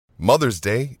Mother's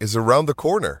Day is around the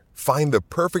corner. Find the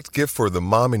perfect gift for the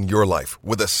mom in your life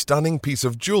with a stunning piece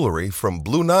of jewelry from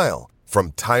Blue Nile.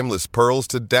 From timeless pearls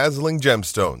to dazzling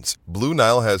gemstones, Blue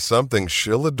Nile has something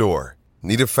she'll adore.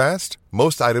 Need it fast?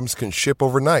 Most items can ship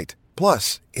overnight.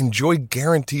 Plus, enjoy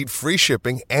guaranteed free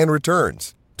shipping and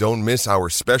returns. Don't miss our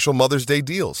special Mother's Day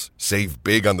deals. Save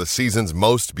big on the season's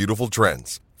most beautiful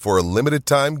trends. For a limited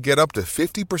time, get up to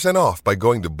 50% off by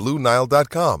going to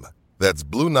BlueNile.com. That's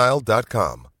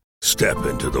BlueNile.com. Step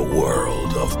into the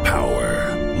world of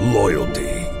power, loyalty,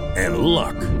 and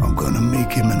luck. I'm gonna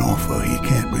make him an offer he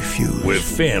can't refuse. With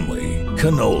family,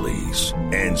 cannolis,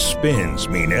 and spins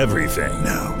mean everything.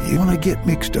 Now, you wanna get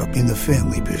mixed up in the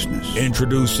family business.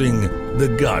 Introducing The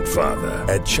Godfather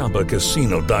at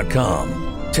ChumbaCasino.com.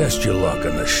 Test your luck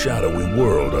in the shadowy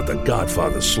world of The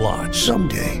Godfather slot.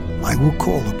 Someday, I will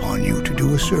call upon you to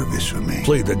do a service for me.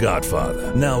 Play The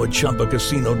Godfather, now at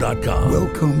ChumbaCasino.com.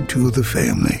 Welcome to the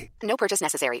family. No purchase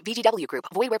necessary. VGW Group.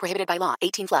 Void where prohibited by law.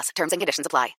 18 plus. Terms and conditions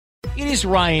apply. It is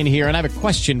Ryan here, and I have a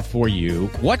question for you.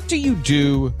 What do you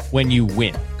do when you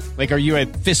win? Like, are you a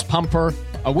fist pumper,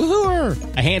 a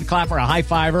woohooer, a hand clapper, a high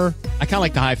fiver? I kind of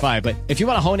like the high five, but if you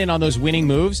want to hone in on those winning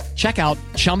moves, check out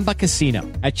Chumba Casino.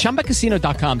 At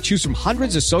ChumbaCasino.com, choose from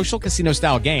hundreds of social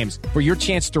casino-style games for your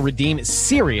chance to redeem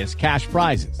serious cash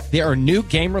prizes. There are new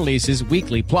game releases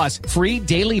weekly, plus free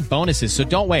daily bonuses. So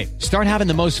don't wait. Start having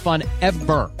the most fun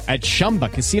ever at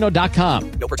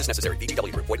ChumbaCasino.com. No purchase necessary.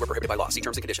 VGW Group. Void where prohibited by law. See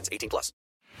terms and conditions. 18 plus.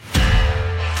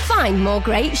 Find more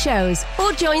great shows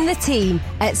or join the team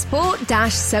at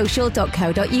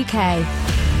sport-social.co.uk.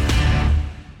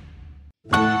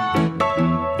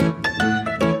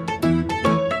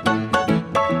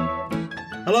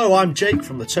 Hello, I'm Jake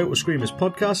from the Total Screamers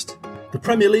podcast. The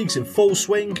Premier League's in full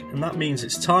swing, and that means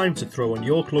it's time to throw on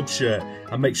your club shirt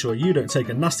and make sure you don't take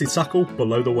a nasty tackle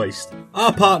below the waist.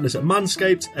 Our partners at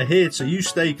Manscaped are here so you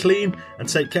stay clean and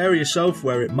take care of yourself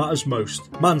where it matters most.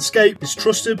 Manscaped is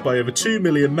trusted by over 2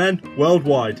 million men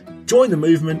worldwide. Join the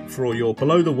movement for all your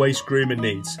below-the-waist grooming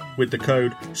needs with the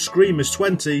code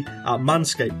SCREAMERS20 at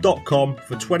manscaped.com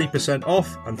for 20%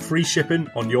 off and free shipping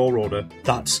on your order.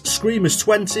 That's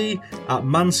SCREAMERS20 at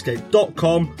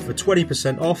manscaped.com for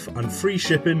 20% off and free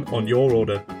shipping on your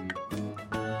order.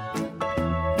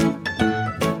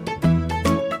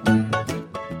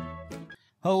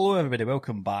 Hello everybody,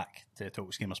 welcome back to the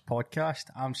Total Screamers podcast.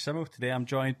 I'm Simo. Today I'm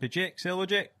joined by Jake. Say hello,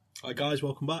 Jake. Hi guys,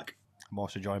 welcome back. I'm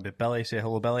also joined by Billy. Say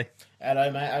hello, Billy. Hello,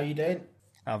 mate. How you doing?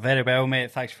 Very well,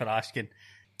 mate. Thanks for asking.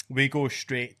 We go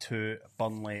straight to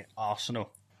Burnley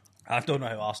Arsenal. I don't know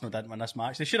how Arsenal didn't win this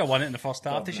match. They should have won it in the first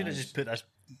half. They should have just put this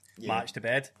match to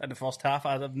bed in the first half.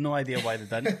 I have no idea why they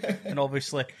didn't. And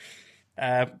obviously,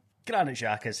 Granit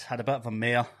Xhaka's had a bit of a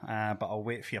mare, but I'll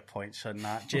wait for your points on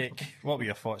that. Jake, what were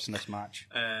your thoughts on this match?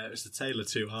 It was the tale of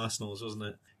two Arsenals, wasn't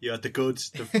it? You had the good,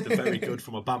 the very good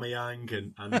from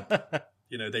Aubameyang, and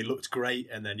you know, they looked great,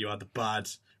 and then you had the bad,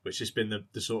 which has been the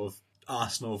sort of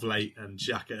Arsenal of late, and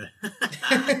Xhaka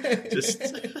just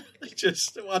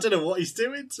I don't know what he's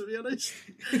doing, to be honest.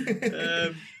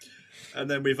 And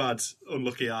then we've had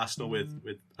unlucky Arsenal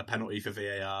with a penalty for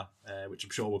VAR, which I'm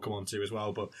sure we'll come on to as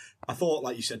well. But I thought,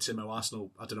 like you said, Timo,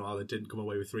 Arsenal, I don't know how they didn't come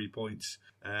away with 3 points.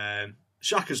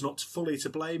 Xhaka's not fully to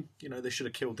blame. You know, they should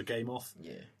have killed the game off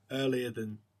earlier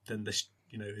than this,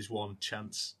 you know, his one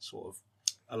chance sort of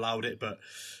allowed it. But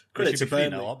credit to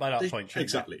Burnley. By that point,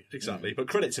 exactly. But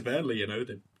credit to Burnley, you know,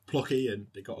 they're plucky and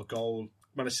they got a goal,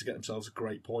 managed to get themselves a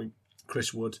great point.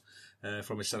 Chris Wood,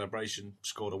 from his celebration,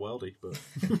 scored a worldie. But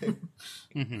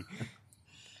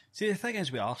See, the thing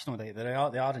is with Arsenal, they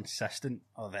are insistent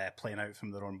of playing out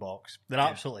from their own box. They're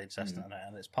absolutely insistent on it,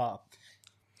 and it's part of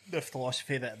the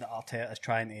philosophy that Arteta is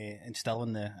trying to instill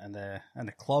in the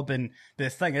club. And the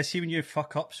thing is, see, when you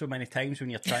fuck up so many times when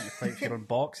you're trying to play for your own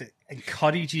box, it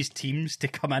encourages teams to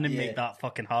come in and make that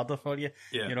fucking harder for you.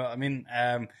 Yeah. You know what I mean?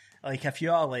 Like if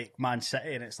you are like Man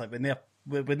City, and it's like when they're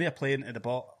playing with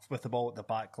the ball at the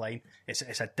back line, it's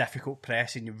a difficult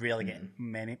press, and you really get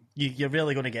you're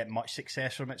really going to get much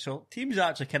success from it. So teams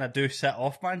actually kind of do sit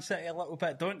off Man City a little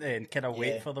bit, don't they, and kind of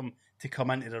wait for them to come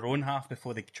into their own half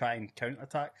before they try and counter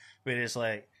attack. Whereas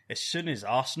like as soon as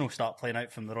Arsenal start playing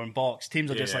out from their own box, teams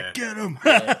are just like, get them.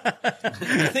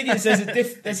 The thing is, there's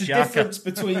a difference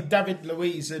between David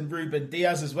Luiz and Ruben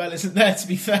Diaz as well, isn't there? To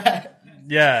be fair.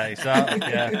 Yeah, exactly.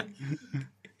 Yeah.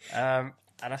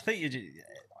 And I think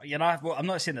you know, I'm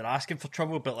not saying they're asking for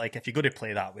trouble, but like if you're going to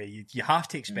play that way, you have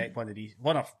to expect one of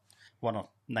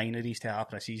 9 of these to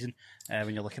happen a season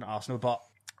when you're looking at Arsenal. But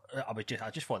I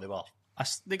just thought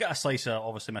they got a slice of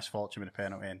obviously misfortune with the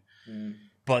penalty,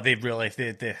 but they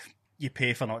you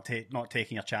pay for not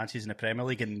taking your chances in the Premier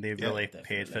League, and they really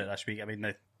paid for it this week. I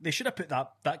mean, they should have put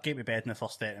that game to bed in the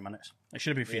first 30 minutes. It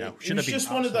should have been 3-0. It was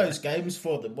just one of those games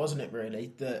for them, wasn't it,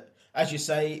 really? That, as you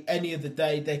say, any other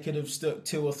day they could have stuck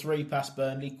 2 or 3 past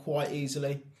Burnley quite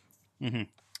easily. Mm-hmm.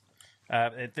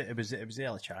 It was the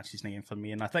early chances game for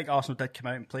me, and I think Arsenal did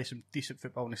come out and play some decent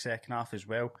football in the second half as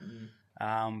well.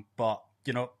 But,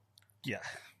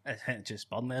 it just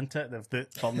Burnley into it.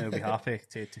 Burnley will be happy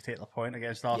to take their point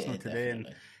against Arsenal today, and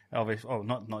obviously,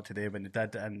 not today when they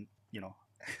did, and the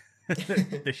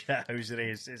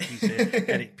shithousery is insane.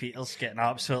 Eric Peters getting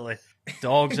absolutely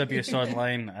dogs abuse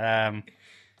online. I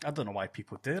don't know why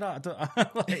people do that. I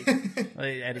don't like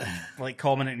Eric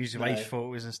commenting his wife's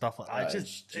photos and stuff like that.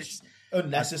 It's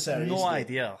unnecessary. No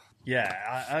idea.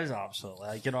 Yeah, I was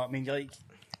absolutely. You know what I mean? Like,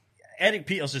 Eric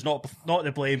Peters is not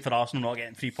to blame for Arsenal not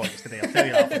getting 3 points today. I'll tell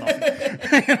you that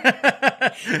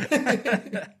for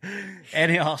nothing.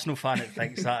 Any Arsenal fan that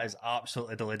thinks that is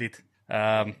absolutely deluded.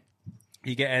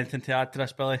 You get anything to add to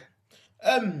this, Billy?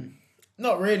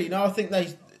 Not really. No, I think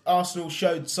Arsenal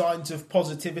showed signs of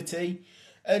positivity,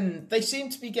 and they seem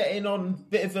to be getting on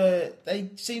They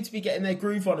seem to be getting their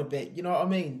groove on a bit. You know what I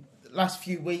mean? The last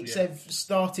few weeks they've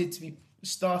started to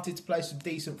play some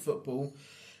decent football.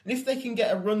 And if they can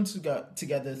get a run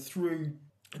together through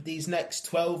these next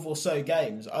 12 or so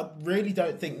games, I really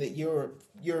don't think that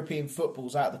European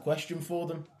football's out of the question for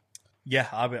them. Yeah,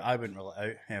 I wouldn't rule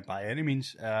it out by any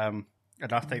means. And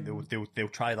I think they'll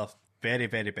try their very,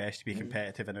 very best to be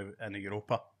competitive in the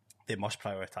Europa. They must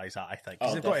prioritise that, I think.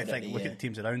 Because they've got to look at the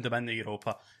teams around them in the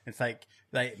Europa and think,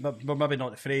 like, we're maybe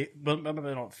not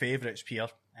favourites, Pierre.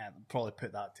 Probably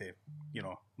put that to,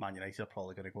 Man United are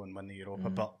probably going to go and win the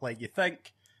Europa. But, like, you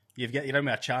think you're in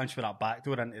with a chance for that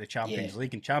backdoor into the Champions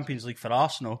League. And Champions League for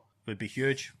Arsenal would be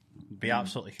huge. Would be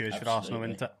absolutely huge for Arsenal,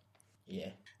 wouldn't it?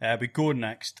 Yeah. We go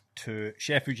next to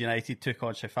Sheffield United, took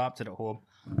on Southampton at home.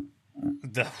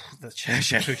 The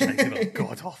Sheffield United were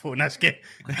god awful in this game.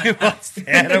 It was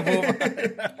terrible.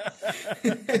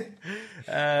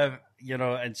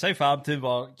 And Southampton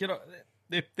were,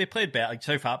 they played better. Like,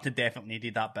 Southampton definitely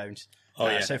needed that bounce.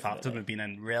 Southampton have been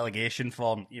in relegation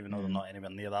form, even though they're not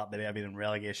anywhere near that. They have been in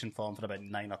relegation form for about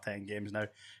 9 or 10 games now,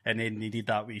 and they needed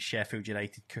that wee Sheffield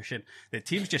United cushion. The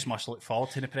teams just must look forward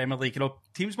to the Premier League.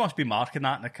 Teams must be marking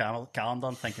that in the calendar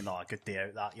and thinking, "Oh, a good day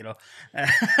out that."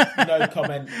 No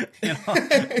comment.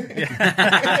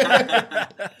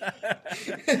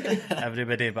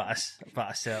 Everybody but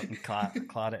a certain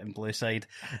claret and blue side.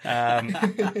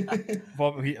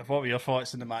 What were your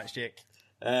thoughts on the match, Jake?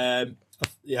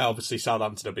 Obviously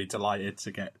Southampton will be delighted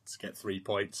to get 3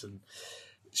 points, and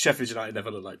Sheffield United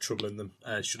never looked like troubling them.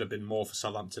 Should have been more for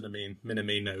Southampton. I mean,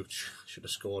 Minamino should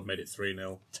have scored, made it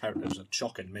 3-0. It was a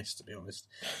shocking miss, to be honest.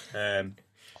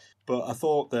 But I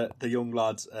thought that the young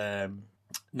lad,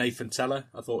 Nathan Tella,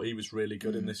 I thought he was really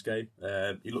good in this game.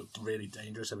 He looked really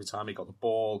dangerous every time he got the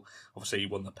ball. Obviously, he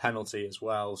won the penalty as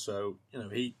well. So,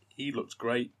 he looked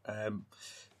great.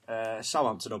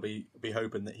 Southampton will be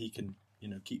hoping that he can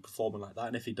keep performing like that,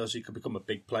 and if he does, he could become a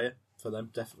big player for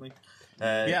them, definitely.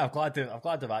 I'm glad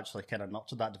they've actually kind of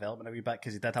nurtured that development a wee bit,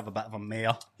 because he did have a bit of a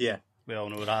mare. Yeah, we all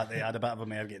know that they had a bit of a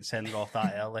mare getting sent off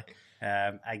that early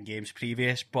in games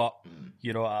previous. But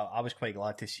I was quite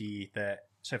glad to see that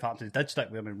Southampton did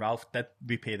stick with him, and Ralph did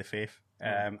repay the faith,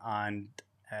 and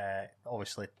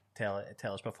obviously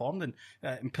Teller's performed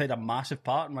and played a massive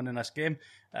part in winning this game,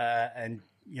 and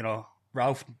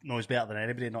Ralph knows better than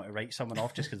anybody not to write someone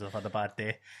off just because they've had a bad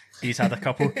day. He's had a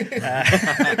couple.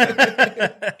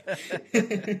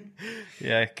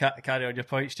 Carry on your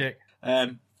points, Jake.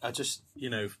 I just,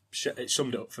 it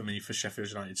summed it up for me for Sheffield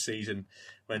United's season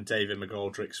when David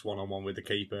McGoldrick's one-on-one with the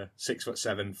keeper,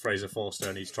 6'7", Fraser Forster,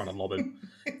 and he's trying to lob him.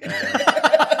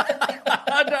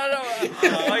 I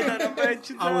didn't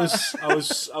mention that. I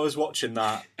was watching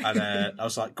that, and I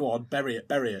was like, "Go on, bury it,"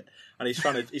 and he's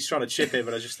trying to chip him,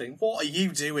 and I just think, "What are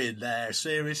you doing there?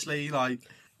 Seriously, like."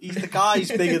 He's the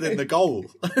guy's bigger than the goal.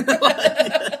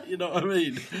 You know what I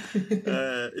mean?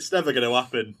 It's never going to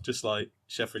happen, just like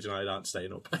Sheffield United aren't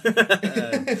staying up.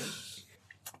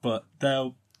 But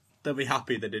they'll be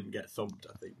happy they didn't get thumped,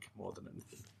 I think, more than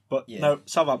anything. But no,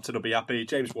 Southampton will be happy.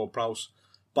 James Ward-Prowse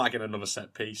bagging another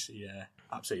set piece. He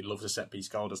absolutely loves a set piece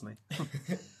goal, doesn't he?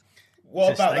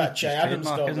 What about that Che Adams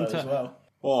goal as well?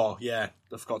 Oh, yeah.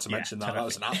 I forgot to mention that. Terrific. That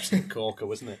was an absolute corker,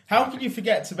 wasn't it? How can you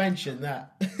forget to mention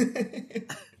that?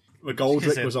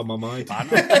 McGoldrick was on my mind.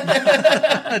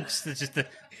 just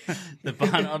the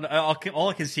banner. All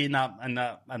I can see in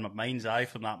my mind's eye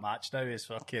from that match now is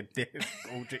fucking David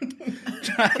McGoldrick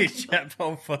trying to chip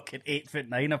all fucking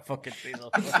 8'9" of fucking face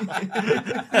off.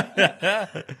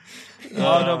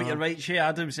 Oh no, but you're right. Shea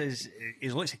Adams he's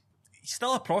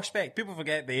still a prospect. People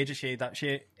forget the age of Shea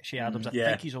Adams. I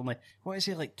think he's only, what is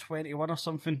he, like 21 or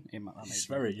something? He's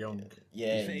very young.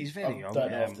 Yeah, he's very young. I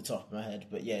don't know off the top of my head,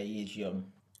 but yeah, he is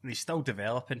young. He's still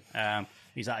developing.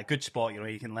 He's at a good spot,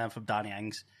 you can learn from Danny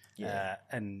Ings,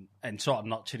 and sort of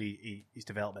nurture his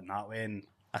development that way. And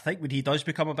I think when he does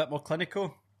become a bit more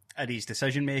clinical, and his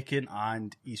decision making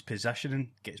and his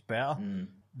positioning gets better,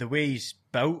 the way he's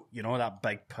built, that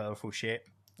big, powerful shape,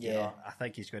 I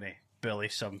think he's going to bully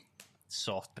some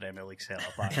soft Premier League centre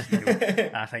backs.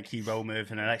 I think he will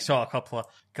move in the next a couple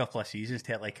of seasons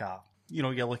to like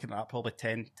you're looking at probably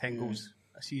 10 goals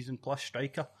a season plus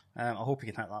striker. I hope he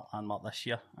can hit that landmark this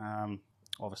year.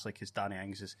 Obviously, because Danny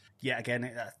Ings is yet again.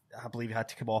 I believe he had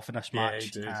to come off in this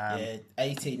match. Yeah, he did.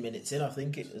 18 minutes in, I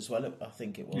think it as well. I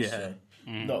think it was. Yeah.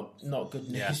 So not good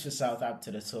news for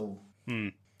Southampton at all.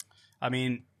 I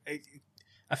mean,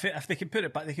 if they can put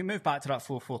it back, they can move back to that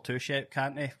 4-4-2 shape,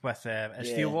 can't they? With is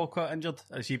Theo Walcott injured?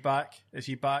 Is he back? I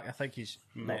think he's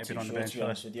might have been on the bench. To be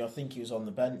honest with you, I think he was on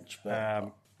the bench,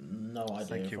 but no idea. I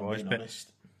think he was. But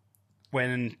honest.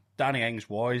 When Danny Ings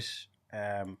was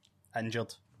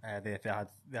injured, they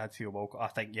had Theo Walcott. I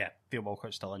think Theo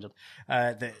Walcott's still injured.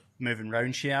 Moving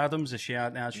round Shea Adams, Shea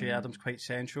Adams quite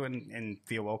central, and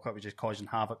Theo Walcott was just causing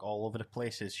havoc all over the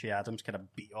place as Shea Adams kind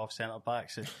of beat off centre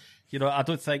backs. And,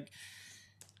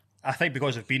 I think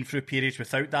because they've been through periods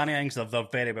without Danny Ings, they're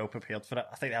very well prepared for it.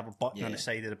 I think they have a button on the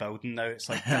side of the building now. It's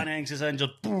like Danny Ings is injured,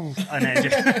 and then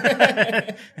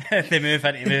just they move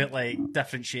into like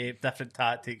different shape, different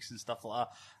tactics and stuff like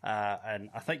that.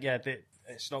 And I think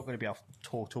it's not going to be a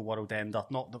total world ender.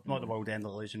 Not the world ender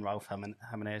losing Ralph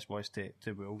Jimenez was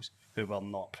to Wolves, who were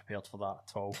not prepared for that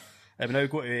at all. We now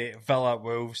go to Villa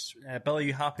Wolves. Bill, are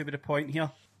you happy with the point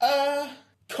here?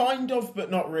 Kind of,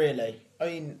 but not really. I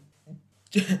mean,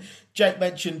 Jake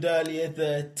mentioned earlier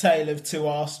the tale of two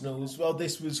Arsenals. Well,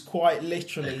 this was quite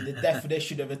literally the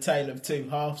definition of a tale of two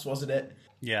halves, wasn't it?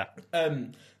 Yeah.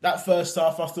 That first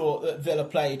half, I thought that Villa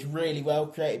played really well,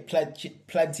 created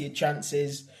plenty of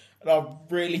chances, and I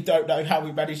really don't know how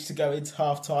we managed to go into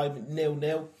half-time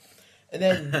 0-0. And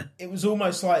then it was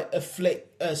almost like a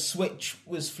switch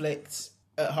was flicked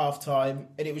at half-time,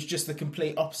 and it was just the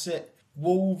complete opposite.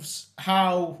 Wolves,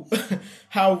 how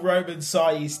Roman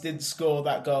Saiz didn't score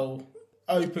that goal,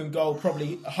 open goal,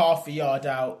 probably half a yard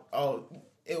out.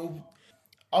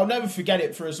 I'll never forget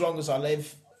it for as long as I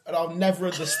live, and I'll never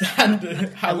understand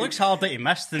how it looks harder to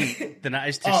miss than it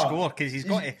is to score, because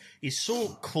he's so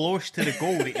close to the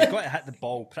goal that he's got to hit the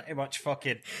ball pretty much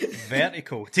fucking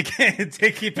vertical to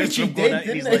keep it from going out.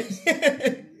 He's like,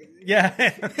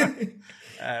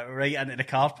 right into the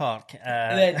car park.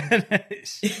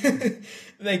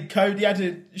 Then Cody had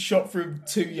a shot from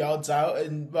 2 yards out,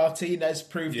 and Martinez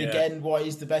proved again why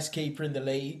he's the best keeper in the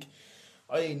league.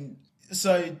 I mean,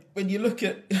 so when you look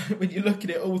at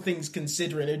it, all things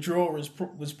considering, a draw was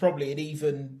probably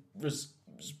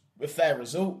a fair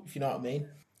result, if you know what I mean.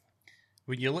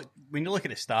 When you look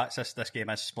at the stats, this game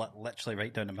is split literally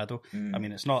right down the middle. I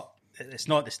mean, it's not the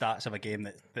stats of a game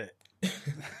that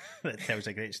that tells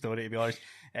a great story, to be honest.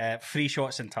 3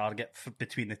 shots in target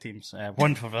between the teams.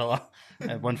 1 for Villa,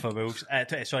 1 for Wolves.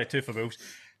 2 for Wolves.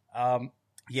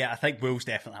 I think Wolves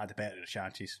definitely had the better of the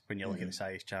chances when you look at the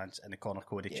Saiz chance and the Connor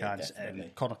Cody chance. Definitely.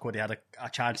 And Connor Cody had a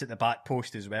chance at the back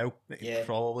post as well that he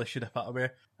probably should have put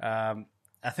away.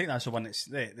 I think that's the one that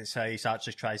Saiz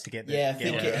actually tries to get the... I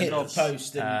think it hit the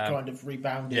post and kind of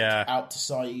rebounded out to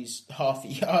Saiz half a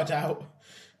yard out.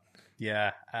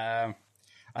 Yeah.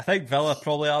 I think Villa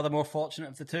probably are the more fortunate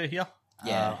of the two here.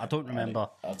 Yeah, I don't remember.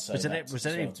 Was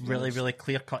there any really, really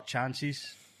clear-cut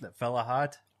chances that Villa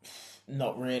had?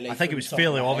 Not really. I think it was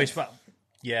fairly obvious, but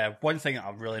one thing that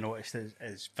I've really noticed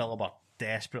is Villa were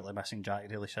desperately missing Jack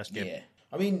Grealish this game. Yeah.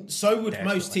 I mean, so would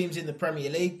most teams in the Premier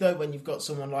League, though, when you've got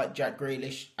someone like Jack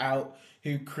Grealish out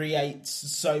who creates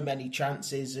so many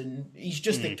chances, and he's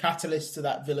just a catalyst to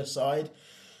that Villa side.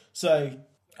 So,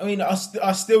 I mean, I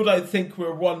still don't think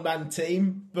we're a one-man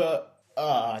team, but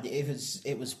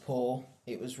it was poor.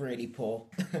 It was really poor.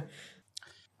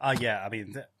 I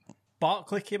mean,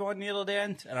 Barkley came on near the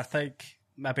end, and I think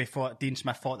maybe Dean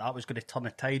Smith thought that was going to turn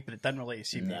the tide, but it didn't really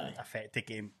seem to affect the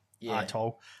game at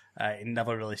all. He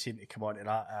never really seemed to come on to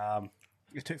that.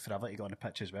 It took forever to go on the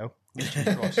pitch as well. You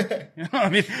know what I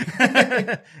mean?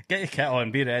 Get your kit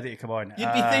on, be ready to come on.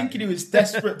 You'd be thinking he was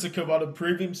desperate to come on and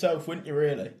prove himself, wouldn't you,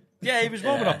 really? Yeah, he was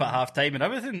warming up at half time and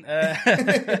everything.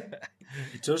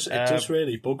 It does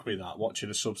really bug me that watching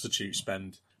a substitute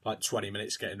spend like 20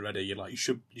 minutes getting ready. You're like, you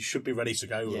should be ready to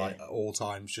go like at all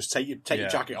times. Just take your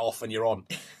jacket off and you're on.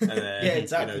 And yeah,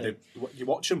 exactly. You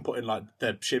watch them putting like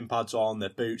their shin pads on, their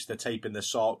boots, they're taping their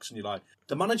socks, and you're like,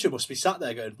 the manager must be sat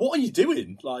there going, "What are you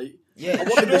doing?" Like, I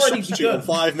wanted this substitute on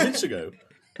 5 minutes ago.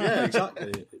 Yeah,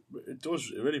 exactly. It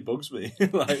does. It really bugs me.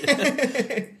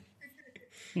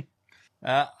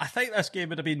 I think this game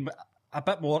would have been a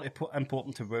bit more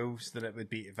important to Wolves than it would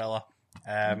be to Villa,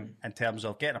 in terms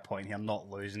of getting a point here, not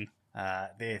losing. I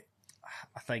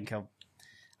think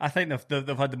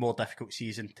they've had the more difficult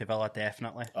season to Villa,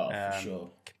 definitely. For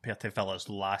sure. Compared to Villa's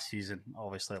last season,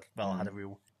 obviously Villa had a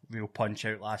real punch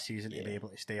out last season to be able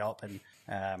to stay up, and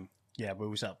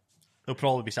Wolves they'll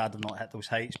probably be sad they've not hit those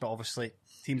heights, but obviously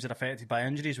teams are affected by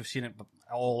injuries. We've seen it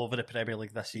all over the Premier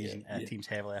League this season. Teams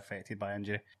heavily affected by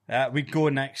injury. We go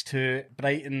next to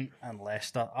Brighton and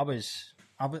Leicester. I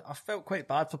felt quite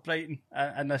bad for Brighton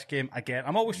in this game again.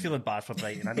 I'm always feeling bad for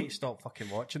Brighton. I need to stop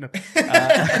fucking watching them.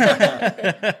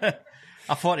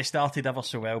 I thought they started ever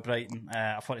so well, Brighton.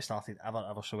 I thought they started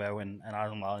ever so well, and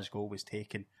Adam Lallana's goal was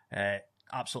taken.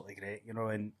 Absolutely great,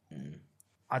 and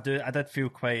I did feel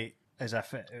quite as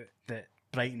if that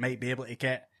Brighton might be able to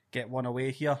get one away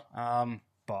here.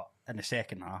 But in the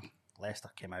second half,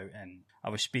 Leicester came out, and I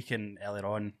was speaking earlier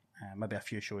on, maybe a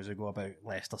few shows ago, about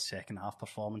Leicester's second half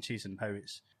performances and how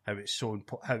it's so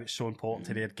important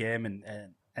to their game,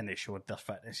 and they showed their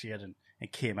fitness here and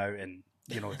came out, and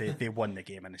they won the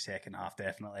game in the second half,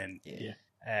 definitely. And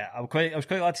I was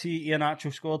quite glad to see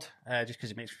Iheanacho scored, just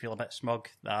because it makes me feel a bit smug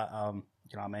that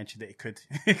I mentioned that he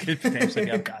could potentially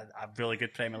be a really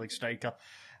good Premier League striker.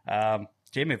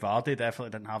 Jamie Vardy definitely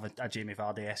didn't have a Jamie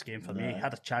Vardy-esque game for me. He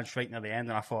had a chance right near the end,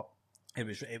 and I thought it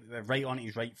was right on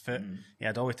his right foot. He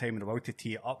had all the time in the world to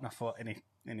tee it up, and I thought, and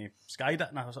he skied it,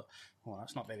 and I was like, "Oh,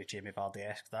 that's not very Jamie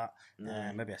Vardy-esque." That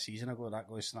maybe a season ago that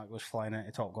goes flying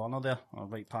into top corner there, or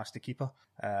right past the keeper.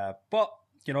 But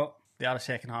they are a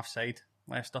second half side,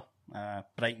 Leicester.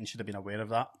 Brighton should have been aware of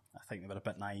that. I think they were a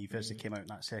bit naive as they came out in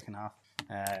that second half.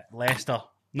 Leicester,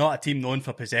 not a team known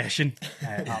for possession,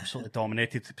 absolutely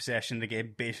dominated the possession of the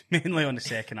game, based mainly on the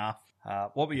second half.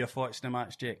 What were your thoughts in the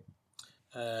match, Jake?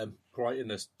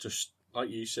 Brighton is just like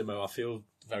you, Simo. I feel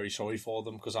very sorry for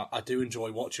them because I do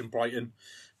enjoy watching Brighton,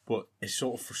 but it's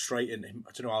sort of frustrating.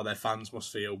 I don't know how their fans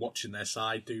must feel watching their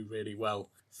side do really well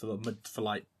for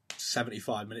like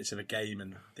 75 minutes of a game,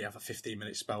 and they have a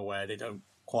 15-minute spell where they don't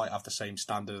quite have the same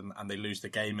standard and they lose the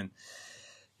game. And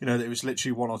there was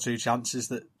literally one or two chances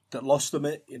that lost them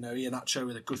it. Iheanacho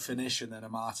with a good finish, and then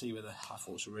Amati with I thought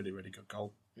it was a really, really good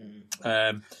goal.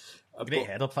 Great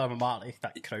header for Amati,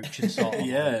 that crouching sort of.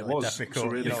 Yeah, it was.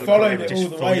 Difficult. Really good. Followed it all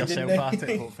the way, yourself didn't at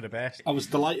it, hope for the best. I was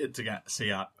delighted to see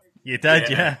that. You did,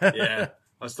 yeah. Yeah.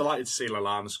 I was delighted to see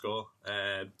Lallana score.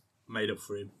 Made up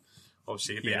for him.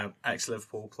 Obviously, being an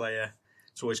ex-Liverpool player,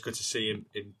 it's always good to see him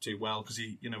do well because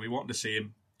we wanted to see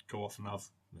him go off and have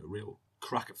a real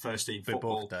crack at first team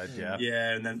football. Both did, yeah.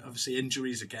 Yeah, and then obviously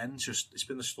injuries again. It's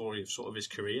been the story of sort of his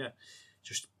career.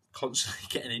 Just constantly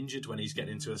getting injured when he's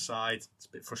getting into a side. It's a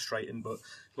bit frustrating, but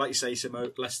like you say,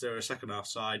 Simo, Leicester are a second half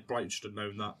side. Brighton should have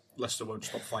known that. Leicester won't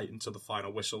stop fighting till the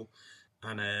final whistle.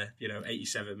 And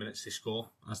 87 minutes they score,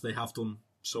 as they have done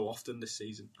so often this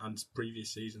season and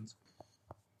previous seasons.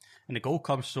 And the goal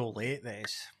comes so late that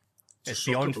it's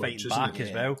beyond fighting back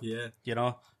as well. Yeah.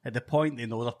 At the point they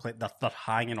know they're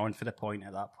hanging on for the point.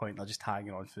 At that point, they're just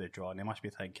hanging on for the draw, and they must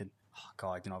be thinking, "Oh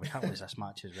God, we can't lose this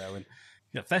match as well." And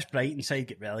if this Brighton side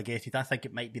get relegated, I think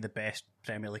it might be the best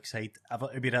Premier League side ever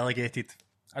to be relegated.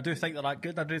 I do think they're that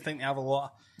good. I do think they have a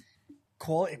lot of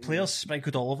quality players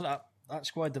sprinkled all over that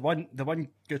squad. The one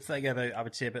good thing I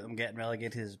would say about them getting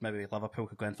relegated is maybe Liverpool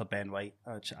could go in for Ben White,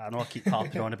 which I know I keep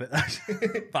harping on about this,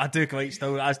 but I do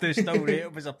still rate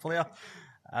him as a player.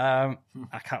 I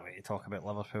can't wait to talk about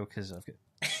Liverpool because I've got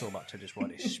so much I just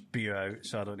want to spew out,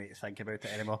 so I don't need to think about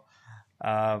it anymore.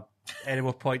 Any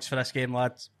more points for this game,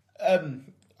 lads?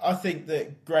 I think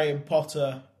that Graham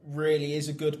Potter really is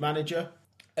a good manager,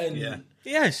 and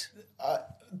he is.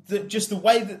 Just the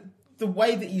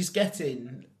way that he's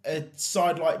getting a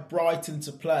side like Brighton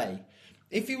to play.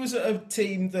 If he was at a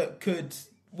team that could,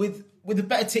 with a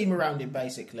better team around him,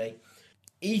 basically,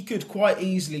 he could quite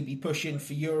easily be pushing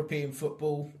for European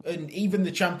football and even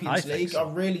the Champions League. So.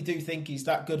 I really do think he's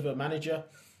that good of a manager.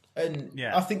 And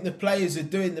I think the players are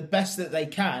doing the best that they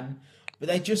can, but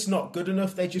they're just not good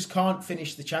enough. They just can't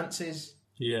finish the chances.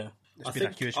 Yeah. I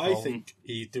think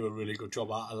he'd do a really good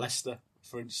job out of Leicester.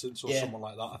 for instance, or Yeah. someone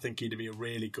like that. I think he'd be a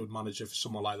really good manager for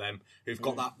someone like them who've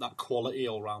got that quality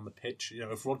all around the pitch. You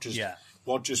know, if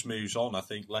Rodgers moves on, I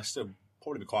think Leicester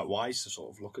probably be quite wise to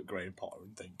sort of look at Graham Potter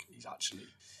and think he's actually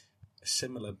a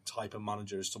similar type of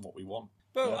manager as to what we want.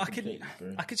 Well, Yeah,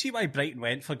 I can see why Brighton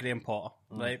went for Graham Potter,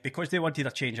 right? Because they wanted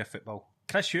a change of football.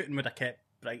 Chris Hughton would have kept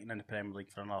Brighton in the Premier League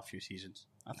for another few seasons.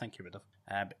 I think he would have.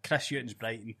 But Chris Hughton's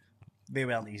Brighton, they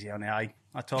weren't easy on the eye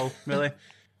at all, really.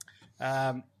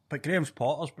 But Graham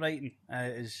Potter's Brighton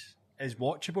is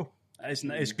watchable.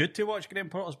 It's good to watch Graham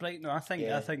Potter's Brighton. I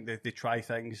think they try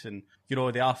things, and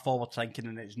they are forward thinking,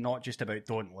 and it's not just about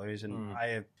don't lose. And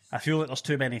I feel like there's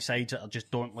too many sides that are just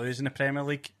don't lose in the Premier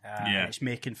League. It's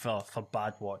making for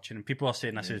bad watching, and people are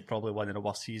saying this is probably one of the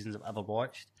worst seasons I've ever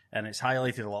watched. And it's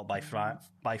highlighted a lot by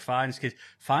fans, because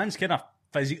fans kind of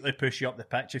physically push you up the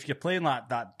pitch. If you're playing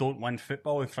that don't win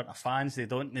football in front of fans, they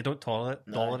don't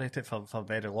tolerate it for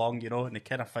very long, and they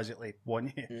kind of physically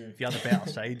want you. If you're the better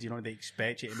side, they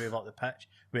expect you to move up the pitch.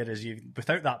 Whereas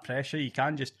without that pressure, you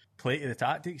can just play to the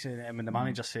tactics. And when the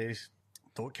manager says,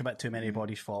 don't commit too many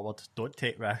bodies forward, don't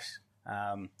take risks.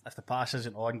 If the pass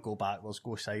isn't on, go backwards,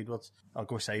 go sideways.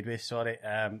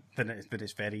 Then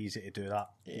it's very easy to do that.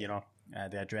 I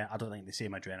don't think the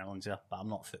same adrenaline's there, but I'm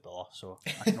not a footballer, so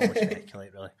I can only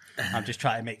speculate. Really, I'm just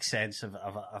trying to make sense of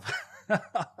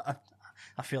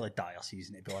I feel a dire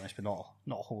season, to be honest, but not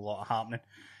a whole lot happening.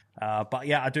 But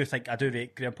yeah, I do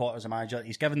rate Graham Potter as a manager.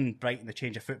 He's given Brighton the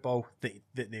change of football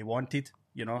that they wanted.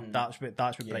 That's what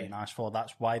Brighton asked for.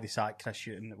 That's why they sacked Chris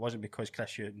Hughton. It wasn't because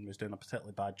Chris Hughton was doing a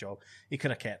particularly bad job. He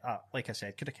could have kept, like I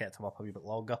said, him up a wee bit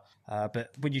longer.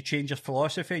 But when you change your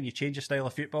philosophy and you change your style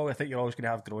of football, I think you're always going to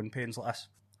have growing pains like this.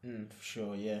 For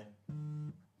sure, yeah.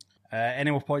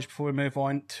 Any more points before we move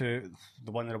on to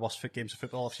one of the worst games of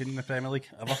football I've seen in the Premier League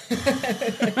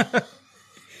ever?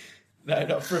 No,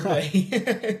 not from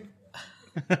me.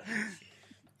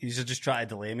 You're just trying to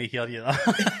delay me here,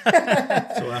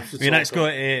 So let's go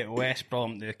to West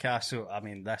Brom Newcastle. I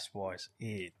mean, this was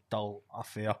a dull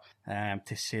affair,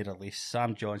 to say the least.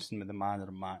 Sam Johnson with the man of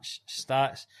the match.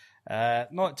 Stats,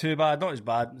 not too bad, not as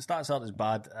bad. The stats aren't as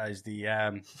bad as the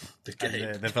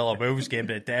Villa Wolves game,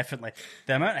 but definitely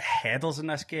the amount of headers in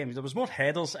this game. There was more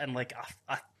headers in like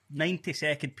a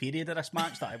 90-second period of this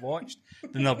match that I watched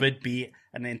than there would be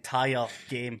in the entire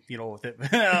game,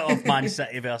 of Man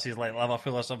City versus like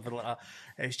Liverpool or something like that.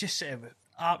 It's just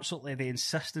absolutely the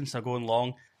insistence of going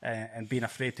long and being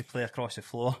afraid to play across the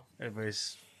floor. It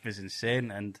was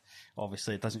insane, and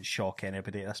obviously it doesn't shock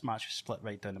anybody. This match was split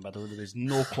right down the middle. There was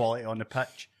no quality on the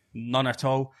pitch. None at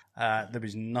all. There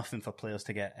was nothing for fans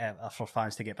to get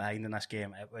behind in this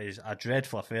game. It was a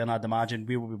dreadful affair, and I'd imagine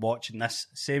we will be watching this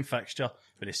same fixture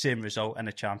with the same result in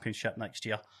the Championship next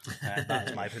year. That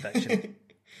is my prediction.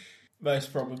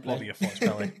 Most probably. What were your thoughts,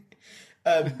 Billy?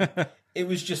 It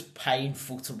was just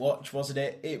painful to watch, wasn't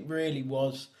it? It really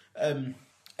was. And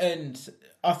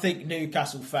I think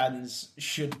Newcastle fans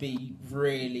should be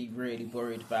really, really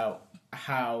worried about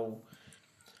how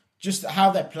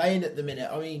they're playing at the minute.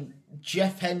 I mean,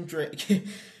 Jeff Hendrick,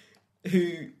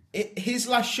 his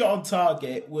last shot on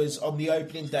target was on the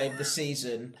opening day of the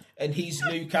season, and he's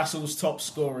Newcastle's top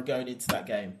scorer going into that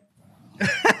game.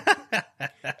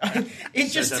 It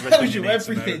just tells you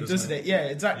everything, doesn't it? Yeah,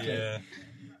 exactly. Yeah.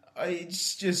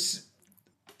 It's just...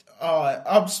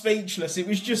 I'm speechless. It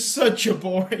was just such a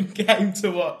boring game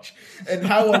to watch. And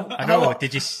how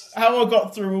I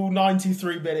got through all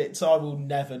 93 minutes, I will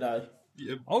never know.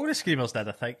 All the Screamers did,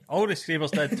 I think. All the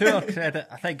Screamers did. To our credit,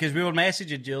 I think, because we were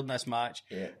messaging during this match,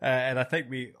 and I think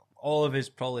all of us,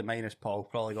 probably minus Paul,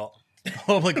 probably got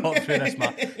through this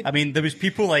match. I mean, there was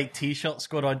people like T-shirts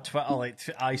going on Twitter, like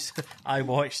I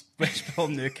watched West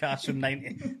Brom Newcastle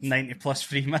 90 plus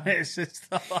 3 minutes and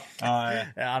stuff like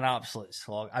that. An absolute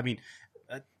slog. I mean,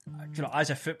 as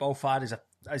a football fan, as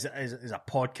a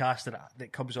podcaster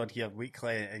that comes on here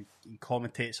weekly and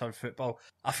commentates on football,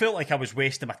 I felt like I was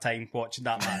wasting my time watching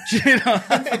that match.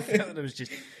 I felt like it was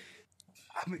just...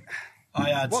 I mean,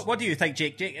 what do you think,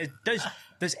 Jake?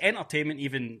 Does entertainment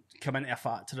even come into a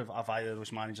factor of either of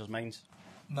those managers' minds?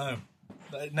 No,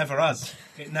 it never has.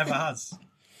 It never has.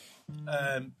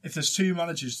 If there's two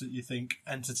managers that you think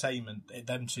entertainment,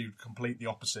 them two complete the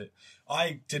opposite.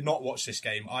 I did not watch this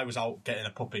game. I was out getting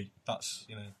a puppy. That's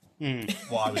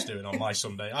what I was doing on my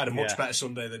Sunday. I had a much better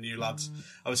Sunday than you lads.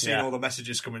 I was seeing all the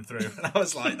messages coming through, and I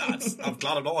was like, I'm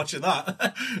glad I'm not watching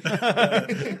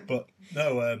that. But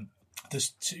no.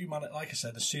 There's like I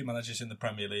said, there's two managers in the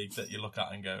Premier League that you look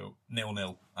at and go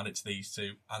 0-0, and it's these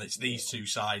two, and it's these two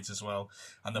sides as well,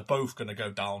 and they're both going to go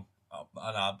down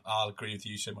and I'll agree with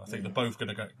you, Sim. I think they're both going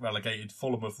to get relegated.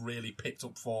 Fulham have really picked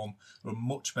up form. They're a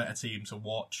much better team to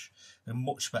watch. They're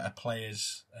much better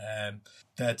players.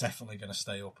 They're definitely going to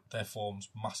stay up. Their form's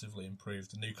massively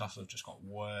improved. The Newcastle have just got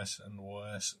worse and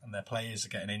worse, and their players are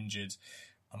getting injured.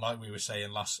 And like we were saying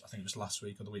I think it was last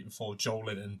week or the week before, Joel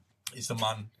Linton is the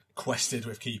man quested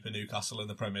with keeping Newcastle in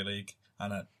the Premier League.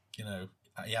 And,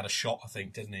 he had a shot, I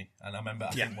think, didn't he? And I remember,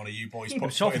 I think one of you boys put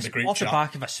in the group off chat. the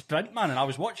back of a sprint, man, and I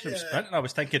was watching him sprint, and I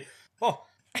was thinking, oh,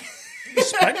 he's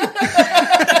sprinting.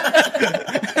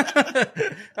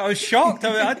 I was shocked.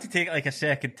 I had to take like a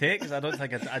second take because I don't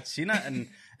think I'd seen it. And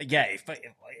yeah,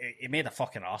 he made a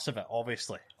fucking arse of it,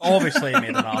 obviously. Obviously, he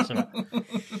made an arse of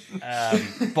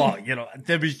it. But,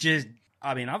 there was just...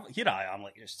 I mean, here I am,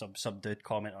 like just some dude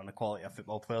comment on the quality of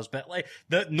football players, but like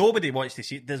nobody wants to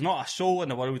see it. There's not a soul in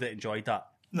the world that enjoyed that.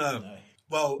 No.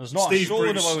 Well, there's not a soul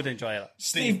in the world that enjoyed it.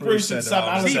 Steve Bruce and Sam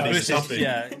Allardyce.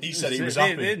 Yeah, he said he was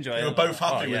happy. They enjoyed it. They were both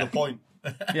happy with a point.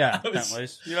 Yeah, can't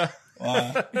lose.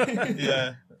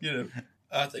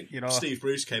 I think Steve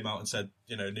Bruce came out and said,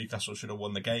 Newcastle should have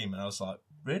won the game, and I was like,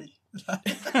 really?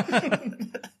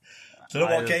 I don't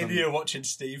know what game you were watching,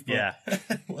 Steve. But yeah,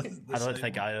 I don't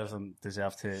think either of them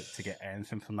deserve to get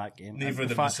anything from that game. Neither of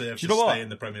them deserve to stay in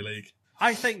the Premier League.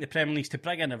 I think the Premier League to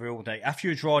bring in a rule that if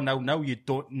you draw 0-0, you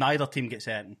don't. Neither team gets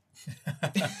anything.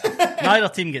 Neither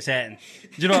team gets anything.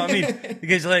 Do you know what I mean?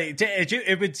 Because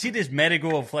it would see this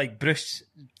merry-go of like Bruce,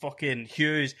 fucking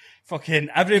Hughes, fucking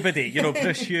everybody.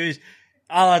 Bruce Hughes,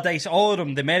 Allardyce, all of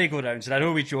them, the merry-go-rounds. And I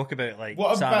know we joke about like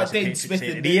what about Dean Smith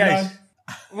and Dino?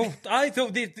 Well, I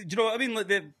thought do you know what I mean? Like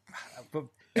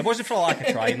it wasn't for a lack of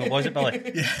trying, though, was it, Billy?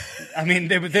 Yeah. I mean,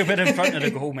 they were in front of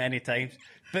the goal many times.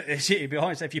 But to be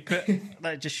honest, if you put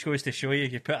that, just goes to show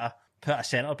you put a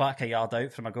centre back a yard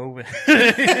out from a goal, he's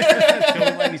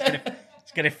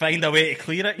going to find a way to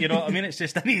clear it. You know what I mean? It's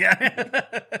just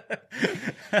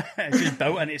it's just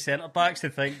built into centre backs to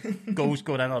think goals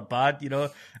going in or bad, and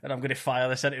I'm going to fire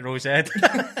this into Rose Ed.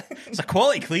 It's a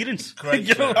quality clearance. Great.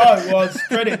 Oh, it was.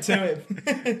 Credit to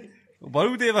him.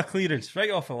 World of a clearance,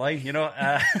 right off the line,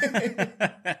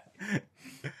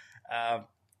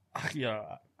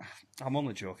 I'm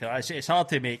only joking. It's hard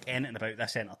to make anything about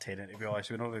this entertaining, to be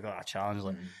honest. We know we've got a challenge.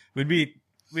 Like, when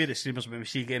we're the streamers, when we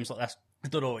see games like this, I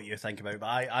don't know what you think about, but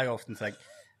I often think,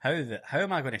 how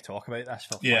am I going to talk about this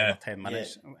for 5 or 10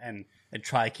 minutes and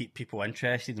try to keep people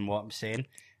interested in what I'm saying?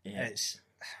 Yeah.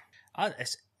 I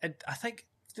think,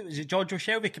 was it George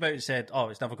O'Shelby came out and said, oh,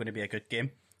 it's never going to be a good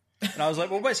game. And I was like,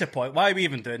 well, what's the point? Why are we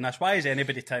even doing this? Why is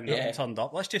anybody turned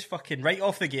up? Let's just fucking write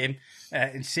off the game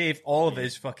and save all of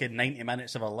his fucking 90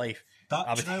 minutes of our life.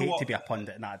 I would hate to be a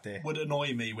pundit in that day. Would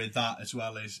annoy me with that as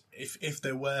well is if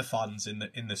there were fans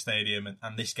in the stadium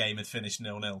and this game had finished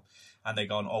 0-0 and they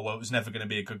gone, oh well, it was never going to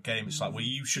be a good game. It's like, well,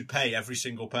 you should pay every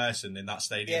single person in that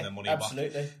stadium their money back.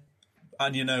 Absolutely.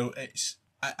 And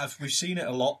we've seen it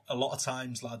a lot of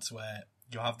times, lads, where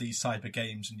you have these type of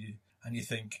games and you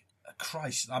think,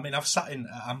 Christ, I mean, I've sat in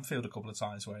Anfield a couple of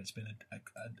times where it's been a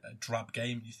drab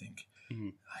game, and you think,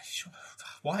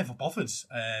 why have I bothered?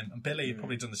 And Billy had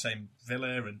probably done the same.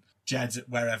 Villa and Jed,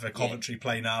 wherever Coventry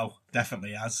play now,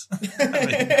 definitely has. Down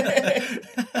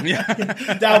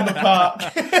the park.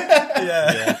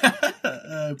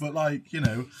 But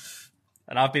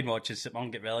and I've been watching St Mirren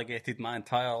get relegated my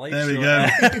entire life. There we go.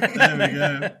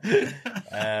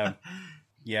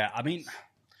 I mean,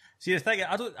 see the thing,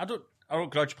 I don't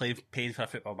grudge paying for a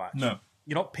football match. No.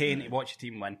 You're not paying to watch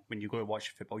your team win when you go to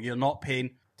watch football. You're not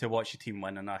paying to watch your team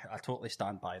win, and I totally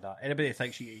stand by that. Anybody that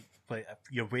thinks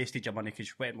you've wasted your money because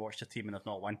you went and watched your team and have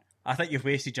not won, I think you've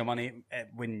wasted your money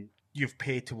when you've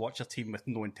paid to watch your team with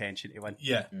no intention to win.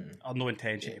 Yeah. Or no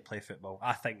intention to play football.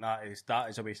 I think that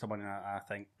is a waste of money, and I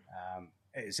think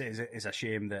it's a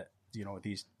shame that,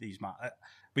 these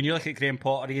when you look at Graham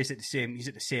Potter, he's at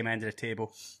the same end of the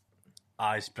table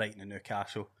as Brighton and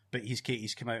Newcastle. But he's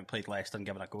come out and played Leicester and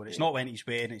given a go. It's not went his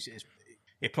way, and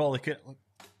he probably could.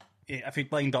 If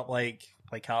he'd lined up like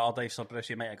Allardyce or Bruce,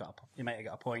 he might have got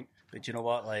a point. But you know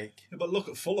what? But look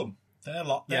at Fulham. They're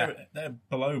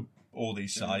below all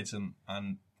these sides, and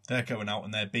they're going out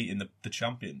and they're beating the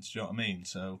champions. Do you know what I mean?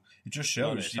 So it just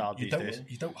shows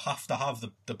you don't have to have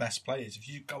the best players. If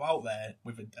you go out there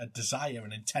with a desire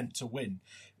and intent to win,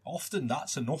 often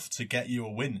that's enough to get you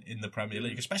a win in the Premier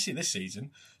League, especially this season.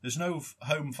 There's no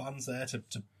home fans there to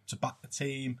back the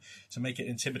team, to make it an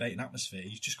intimidating atmosphere.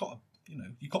 You've just got to,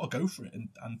 you've got to go for it.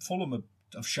 And Fulham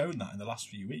have shown that in the last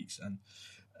few weeks. And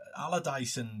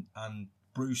Allardyce and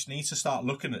Bruce needs to start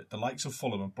looking at the likes of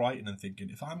Fulham and Brighton and thinking,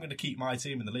 if I'm going to keep my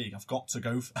team in the league, I've got to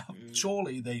go.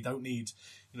 Surely they don't need,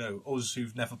 us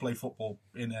who've never played football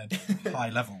in a high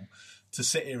level to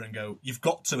sit here and go, you've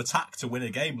got to attack to win a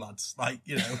game, lads.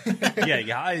 Yeah.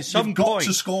 At some you've point, got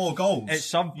to score goals. At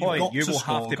some point, you will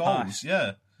have to pass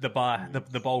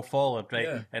the ball forward, right?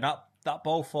 Yeah. And that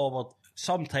ball forward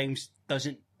sometimes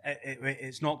doesn't.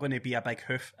 It's not going to be a big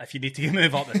hoof if you need to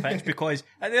move up the pitch, because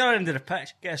at the other end of the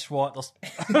pitch, guess what?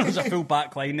 There's a full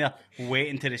back line there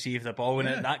waiting to receive the ball,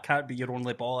 and that can't be your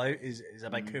only ball out. Is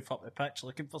a big hoof up the pitch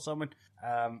looking for someone.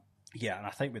 And I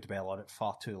think we'd dwell on it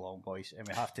far too long, boys, and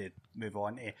we have to move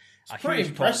on to. It's pretty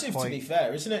impressive, to be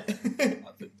fair, isn't it?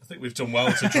 I think we've done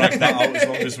well to drag that out as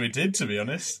long as we did, to be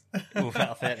honest. We've hit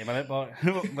a 30-minute mark.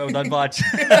 Well done, lads.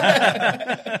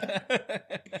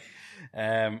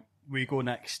 We go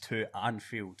next to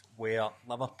Anfield, where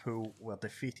Liverpool were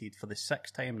defeated for the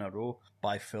 6th time in a row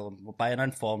by Fulham, by an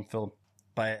informed Fulham,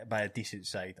 by a decent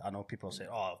side. I know people say,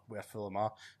 where Fulham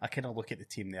are. I kind of look at the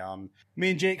team they are. And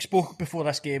me and Jake spoke before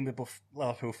this game with both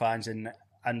Liverpool fans, and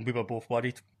we were both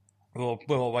worried. We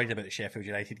were worried about the Sheffield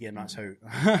United game. That's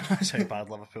how bad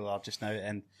Liverpool are just now.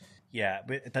 And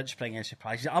but it didn't spring any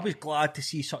surprises. I was glad to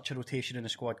see such a rotation in the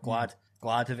squad. Glad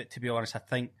of it, to be honest. I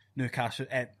think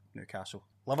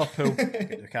Liverpool,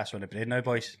 get Newcastle on the brain now,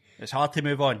 boys. It's hard to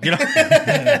move on,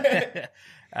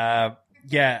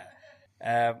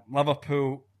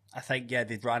 Liverpool, I think,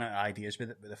 they'd ran out of ideas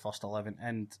with the first 11,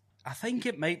 and I think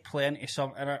it might play into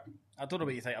some. And I don't know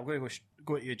what you think. I'm going to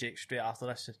go to you, Jake, straight after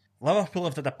this. Liverpool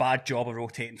have done a bad job of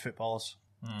rotating footballers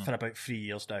for about 3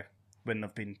 years now, when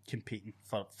they've been competing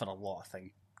for a lot of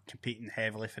things, competing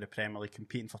heavily for the Premier League,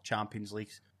 competing for Champions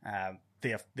Leagues. They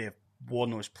have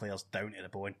worn those players down to the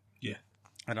bone. Yeah.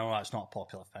 I know that's not a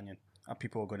popular opinion. And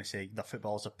people are going to say the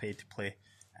footballers are paid to play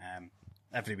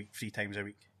every week, 3 times a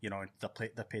week.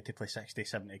 They're paid to play 60,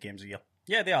 70 games a year.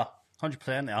 Yeah, they are.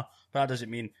 100% they are. But that doesn't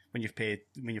mean when you've played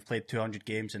 200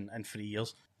 games in 3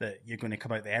 years that you're going to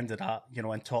come out the end of that,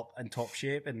 in top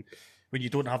shape. And when you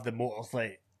don't have the motive,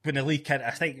 like when the league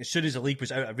I think as soon as the league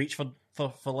was out of reach for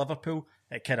Liverpool,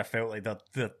 it kind of felt like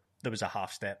there was a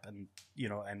half step, and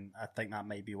I think that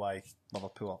might be why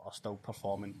Liverpool are still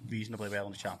performing reasonably well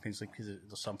in the Champions League, because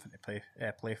there's something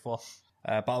to play for.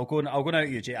 But I'll go now to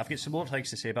you, Jay. I've got some more things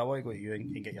to say, but I want to go to you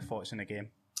and get your thoughts in the game.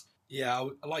 Yeah,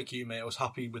 like you, mate. I was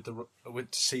happy with to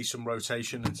see some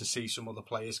rotation and to see some other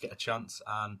players get a chance.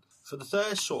 And for the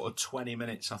first sort of 20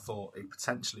 minutes, I thought it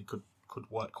potentially could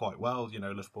work quite well.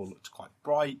 Liverpool looked quite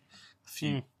bright. A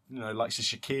few. Like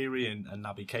Shaqiri and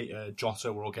Naby Keita,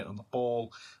 Jota were all getting on the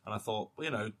ball, and I thought,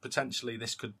 potentially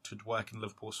this could work in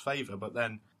Liverpool's favour. But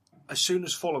then, as soon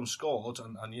as Fulham scored,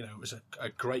 and it was a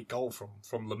great goal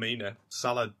from Lamina,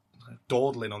 Salah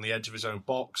dawdling on the edge of his own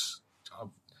box.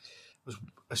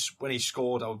 When he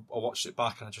scored, I watched it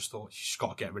back and I just thought, you just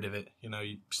got to get rid of it.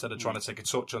 Instead of trying to take a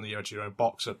touch on the edge of your own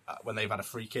box when they've had a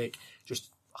free kick,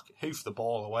 just hoof the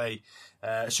ball away.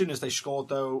 As soon as they scored,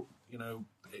 though,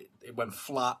 it went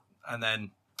flat, and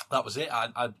then that was it.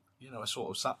 I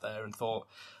sort of sat there and thought,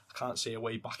 I can't see a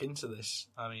way back into this.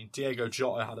 I mean, Diego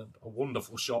Jota had a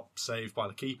wonderful shot saved by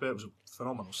the keeper. It was a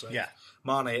phenomenal save. Yeah.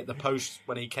 Mane at the post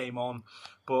when he came on.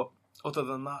 But other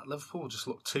than that, Liverpool just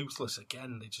looked toothless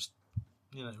again. They just,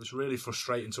 it was really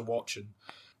frustrating to watch.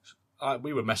 And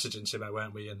we were messaging Simo,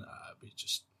 weren't we? And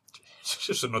it's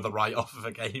just another write-off of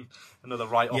a game. Another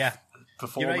write-off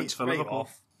performance for Liverpool.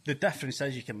 Off. The difference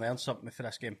is you can learn something for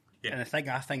this game. Yeah. And the thing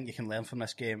I think you can learn from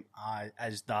this game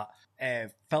is that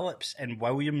Phillips and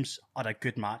Williams are a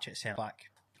good match at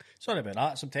centre-back. Sorry about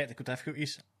that, some technical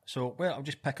difficulties. So, I'll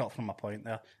just pick up from my point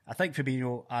there. I think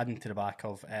Fabinho adding to the back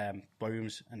of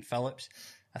Williams and Phillips,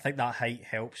 I think that height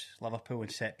helps Liverpool in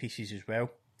set pieces as well.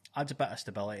 Adds a bit of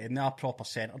stability, and they are proper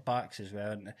centre-backs as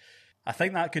well. And I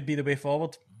think that could be the way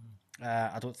forward.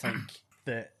 I don't think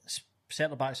that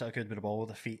centre-backs that are good with the ball with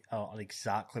their feet are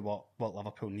exactly what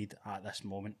Liverpool need at this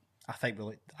moment. I think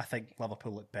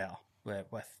Liverpool look better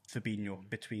with Fabinho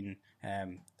between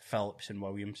Phillips and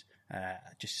Williams,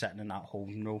 just sitting in that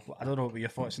holding role. I don't know what were your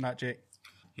thoughts on that, Jake?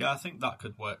 Yeah, I think that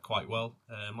could work quite well.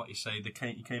 Like you say,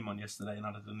 he came on yesterday and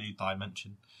added a new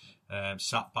dimension.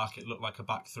 Sat back, it looked like a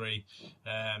back three,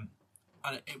 and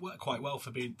it worked quite well.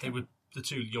 The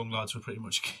two young lads were pretty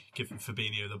much giving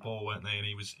Fabinho the ball, weren't they? And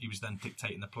he was then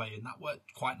dictating the play, and that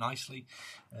worked quite nicely.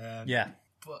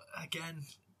 But again,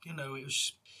 it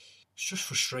was just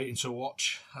frustrating to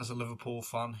watch as a Liverpool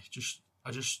fan.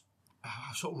 I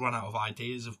sort of run out of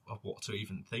ideas of what to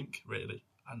even think, really,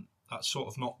 and that's sort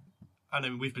of not. I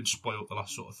mean, we've been spoilt the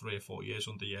last sort of 3 or 4 years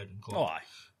under Jurgen Klopp. Oh, aye.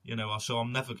 So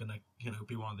I'm never going to,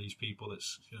 be one of these people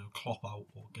that's, Klopp out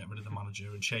or get rid of the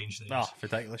manager and change things.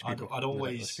 Ridiculous people. I'd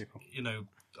always,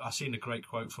 I seen a great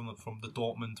quote from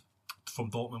Dortmund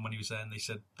when he was there, and they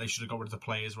said they should have got rid of the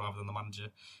players rather than the manager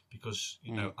because,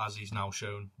 as he's now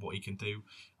shown what he can do.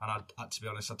 And I'd to be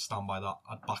honest, I'd stand by that.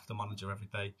 I'd back the manager every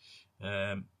day.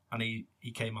 And he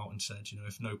came out and said,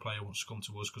 if no player wants to come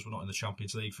to us because we're not in the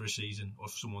Champions League for a season, or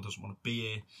if someone doesn't want to be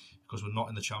here because we're not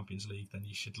in the Champions League, then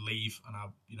you should leave. And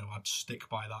I'd stick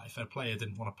by that. If a player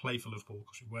didn't want to play for Liverpool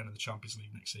because we weren't in the Champions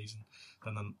League next season,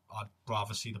 then I'd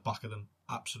rather see the back of them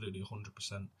absolutely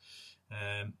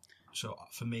 100%. So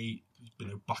for me,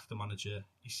 back the manager.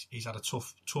 He's had a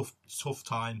tough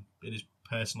time in his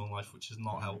personal life, which has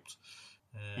not helped.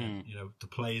 The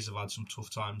players have had some tough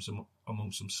times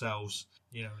amongst themselves.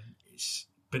 It's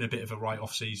been a bit of a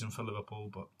write-off season for Liverpool,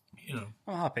 but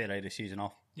I'm happy to write the season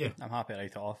off. Yeah, I'm happy to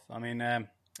write it off. I mean,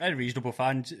 any reasonable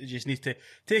fans just need to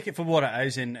take it for what it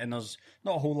is, and there's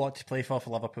not a whole lot to play for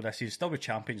Liverpool this season. Still with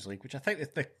Champions League, which I think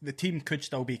the team could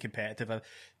still be competitive.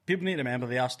 People need to remember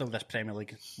they are still this Premier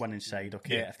League winning side,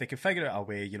 okay? Yeah. If they can figure out a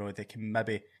way, they can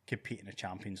maybe compete in the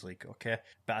Champions League, okay?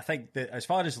 But I think that as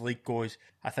far as the league goes,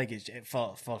 I think it's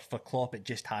for Klopp, it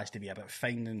just has to be about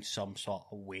finding some sort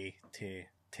of way to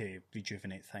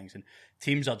rejuvenate things. And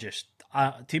teams have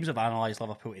analysed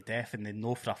Liverpool to death, and they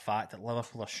know for a fact that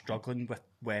Liverpool are struggling with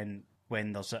when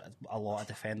there's a lot of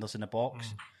defenders in the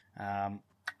box.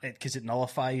 Because it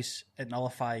nullifies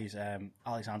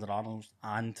Alexander Arnold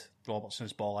and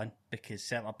Robertson's ball in, because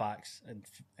centre backs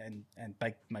and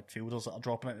big midfielders that are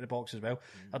dropping into the box as well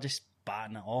are just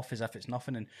batting it off as if it's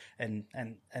nothing. And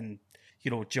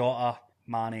Jota,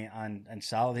 Mane and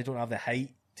Salah, they don't have the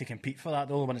height to compete for that.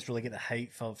 The only one that's really got the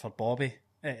height for Bobby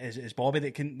is Bobby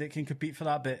that can compete for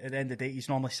that. But at the end of the day, he's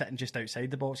normally sitting just outside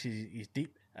the box. He's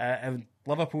deep. And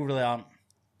Liverpool really aren't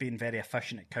being very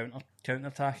efficient at counter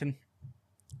attacking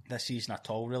this season at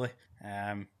all, really.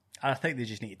 And I think they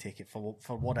just need to take it for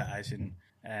what it is.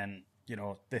 And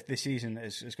the season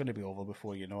is going to be over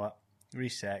before you know it.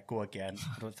 Reset, go again.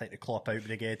 I don't think the Klopp out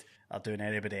brigade are doing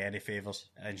anybody any favours.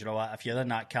 And you know what? If you're in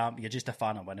that camp, you're just a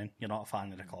fan of winning. You're not a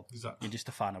fan of the club. Exactly. You're just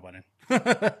a fan of winning.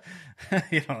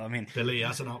 You know what I mean? Billy,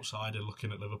 as an outsider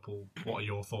looking at Liverpool, what are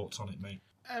your thoughts on it, mate?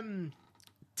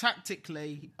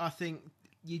 Tactically, I think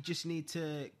you just need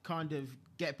to kind of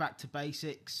get back to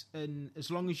basics, and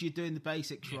as long as you're doing the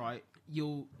basics right,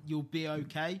 you'll be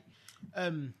okay.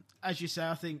 As you say,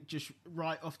 I think just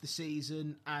write off the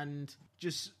season and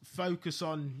just focus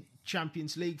on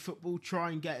Champions League football. Try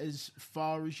and get as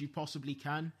far as you possibly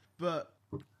can. But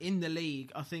in the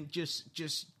league, I think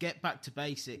just get back to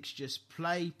basics. Just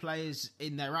play players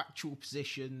in their actual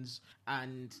positions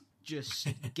and just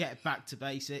get back to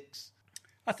basics.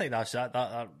 I think that's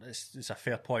it's a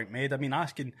fair point made. I mean,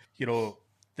 asking for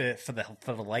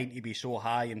the line to be so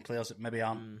high and players that maybe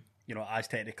aren't as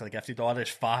technically gifted or as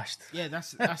fast. Yeah,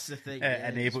 that's the thing.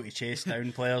 And able to chase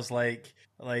down players like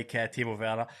Timo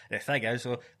Werner. The thing is,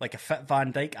 like a fit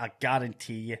Van Dijk, I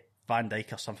guarantee you Van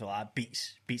Dijk or something like that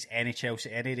beats any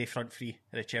Chelsea, front three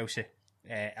at Chelsea.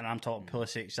 And I'm talking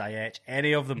Pulisic, Ziyech,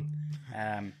 any of them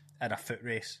in a foot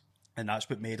race. And that's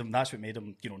what made him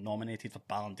nominated for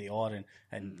Ballon d'Or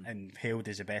and hailed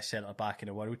as the best centre back in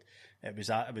the world. It was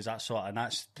that sort, and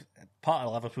that's part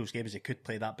of Liverpool's game is they could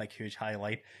play that big, huge high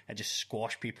line and just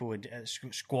squash people and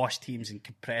squash teams and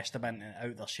compress them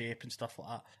out their shape and stuff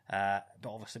like that. But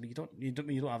obviously, you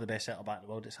don't have the best centre back in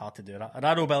the world. It's hard to do that. And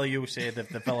I know Billy, you'll say the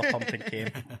Villa pumping came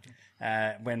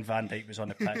when Van Dijk was on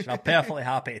the pitch. And I'm perfectly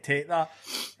happy to take that,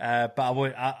 but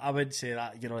I would say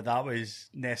that that was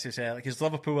necessary because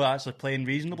Liverpool were actually playing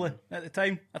reasonably at the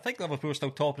time. I think Liverpool were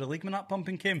still top of the league when that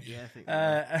pumping came. Yeah,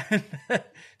 I think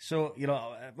so. It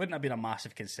wouldn't have been a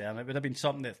massive concern. It would have been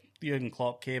something that Jurgen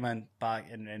Klopp came in back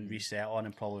and reset on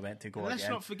and probably went to go again. Let's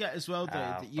not forget as well, though,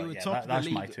 that you were top of the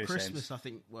league at Christmas, cents. I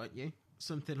think, weren't you?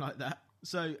 Something like that.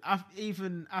 So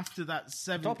even after that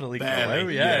top of the league,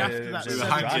 barely, yeah. After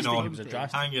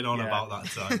that hanging on about that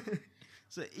time.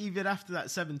 So even after that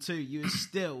 7-2, you were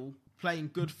still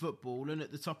playing good football and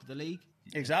at the top of the league.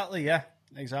 Exactly, yeah,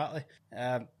 exactly.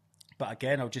 But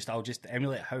again, I'll just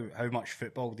emulate how much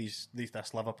football this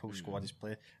Liverpool squad is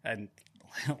playing. And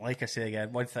like I say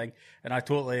again, one thing, and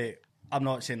I'm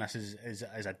not saying this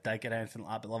as a dig or anything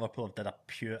like that, but Liverpool have did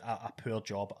a poor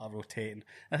job at rotating.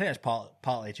 I think it's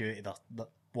partly due to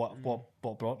what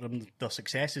brought them their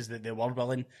success is that they were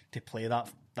willing to play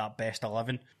that best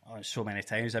 11 so many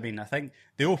times. I mean, I think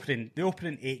the opening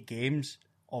 8 games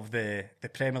of the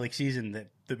Premier League season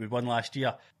that we won last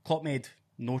year, Klopp made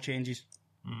no changes.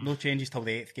 No changes till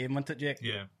the 8th game, wasn't it, Jake?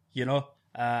 Yeah.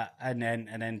 and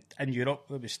then in Europe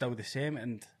it was still the same.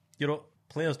 And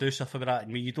players do suffer with that. I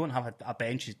mean, you don't have a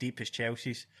bench as deep as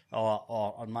Chelsea's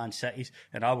or Man City's,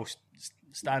 and I will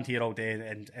stand here all day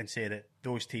and say that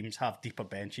those teams have deeper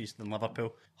benches than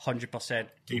Liverpool, 100%.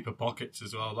 Deeper pockets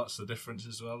as well. That's the difference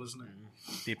as well, isn't it?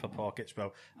 Deeper pockets.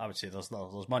 Well, I would say there's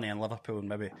money in Liverpool, and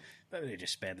maybe they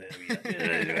just spend it a wee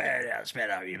bit.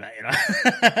 Spend it a wee bit, you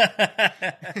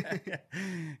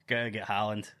know. Go get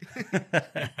Haaland.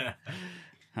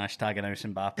 Hashtag announce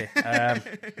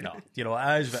Mbappe. No, it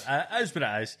is what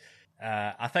it is.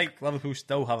 I think Liverpool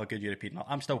still have a good European.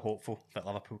 I'm still hopeful that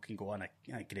Liverpool can go on a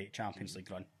great Champions League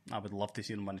run. I would love to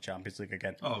see them win the Champions League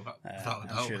again. Oh,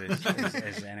 I'm sure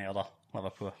as any other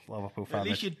Liverpool fan. At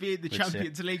least you'd be in the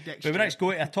Champions League next year. We next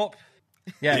go to a top.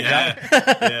 Yeah, exactly.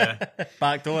 Yeah.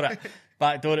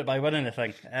 Backdoor it by winning the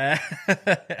thing.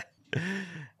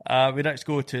 We next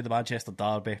go to the Manchester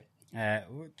Derby.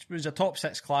 Which was a top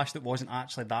 6 clash that wasn't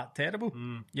actually that terrible.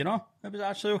 It was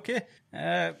actually okay.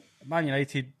 Man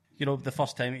United, the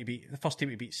first team to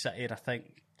beat City, I think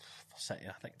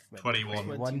 21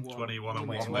 and what they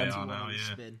are now.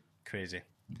 Yeah,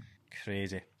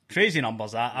 crazy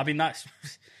numbers. I mean, that's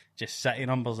just City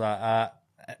numbers.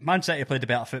 Man City played a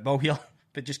better football here,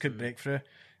 but just couldn't break through.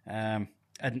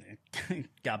 And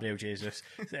Gabriel Jesus,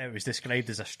 it was described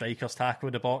as a striker's tackle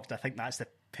in the box. I think that's the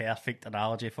perfect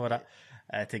analogy for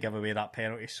it, to give away that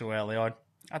penalty so early on.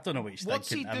 I don't know what he's thinking. What's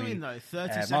he doing though?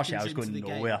 30 seconds Martial's into going the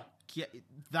nowhere. Game,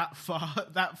 that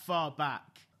far back.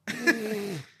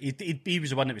 he was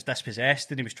the one that was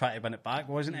dispossessed, and he was trying to win it back,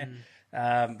 wasn't he?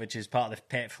 Which is part of the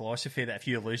pet philosophy that if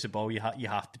you lose the ball, you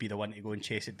have to be the one to go and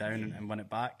chase it down and win it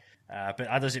back. But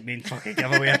that doesn't mean fucking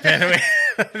give away a penalty.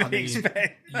 I mean,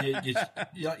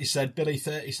 like you said, Billy,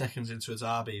 30 seconds into a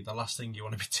derby, the last thing you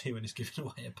want to be doing is giving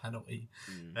away a penalty.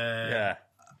 Yeah.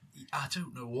 I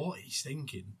don't know what he's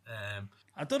thinking.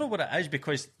 I don't know what it is,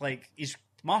 because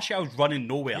Martial's running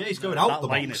nowhere. Yeah, he's going out that the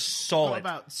line box. is solid.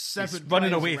 About 7 he's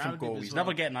running players away around from goal. him as He's well.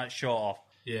 never getting that shot off.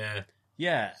 Yeah.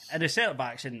 Yeah, and the centre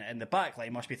backs in the back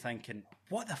line must be thinking,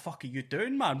 "What the fuck are you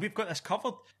doing, man? We've got this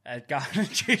covered."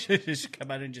 Gareth Jesus just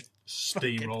come in and just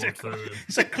steamroll through him.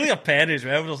 It's a clear pen as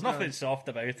well. There's nothing soft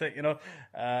about it,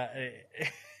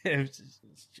 It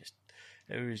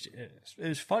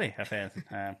was funny. I think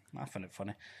I found it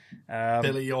funny.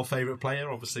 Billy, your favourite player,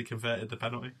 obviously converted the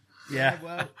penalty. Yeah.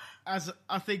 Well, as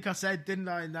I think I said, didn't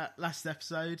I, in that last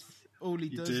episode? All he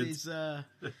does is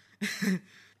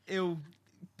he'll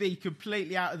be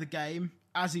completely out of the game,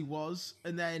 as he was,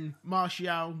 and then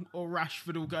Martial or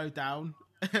Rashford will go down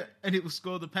and it will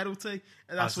score the penalty,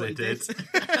 and that's what he did.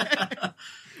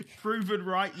 Proven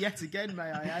right yet again, may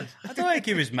I add. I don't think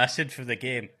he was missing for the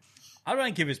game. I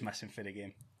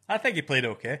think he played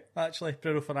okay, actually,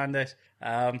 Bruno Fernandes.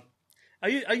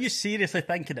 Are you seriously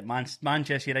thinking that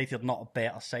Manchester United are not a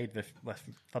better side with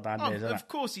Fernandes? Of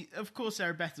course, they're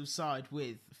a better side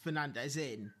with Fernandes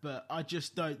in, but I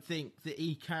just don't think that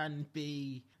he can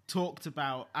be talked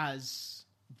about as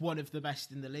one of the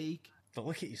best in the league. But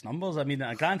look at his numbers. I mean,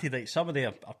 granted, like, some of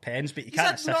them are pens, but you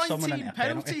can't assist someone into a penalty.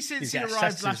 Penalties since He's he got arrived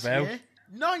assists last as well. year.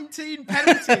 19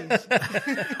 penalties.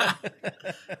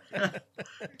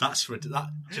 That's ridiculous.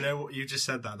 Do you know what you just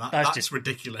said? That's just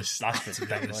ridiculous. That's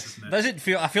ridiculous. Isn't it? Doesn't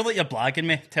feel? I feel like you're blagging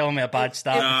me, telling me a bad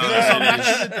stat. It's on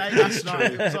match of the day last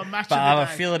night. It's on match But of I have the a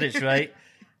day. feeling it's right.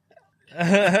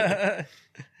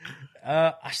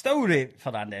 I still rate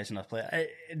Fernandes in a play.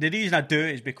 The reason I do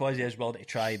it is because he is willing to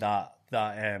try that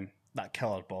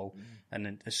killer ball. And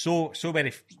then there's so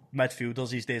many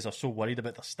midfielders these days are so worried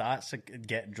about their stats and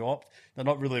getting dropped. They're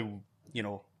not really,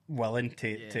 willing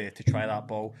to try that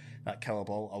ball, that killer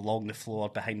ball, along the floor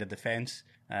behind the defence.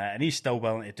 And he's still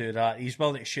willing to do that. He's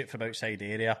willing to shoot from outside the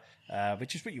area,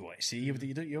 which is what you want to see. You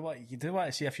do want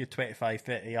to see a few 25,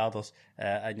 30 yarders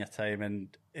in your time.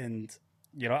 And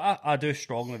I do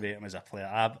strongly rate him as a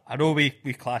player. I know we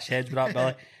clash heads with that,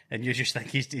 Billy, and you just think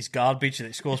he's garbage and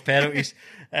it scores penalties.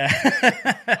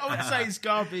 I wouldn't say he's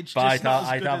garbage, But just not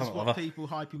as good as have what people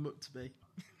hype him up to be.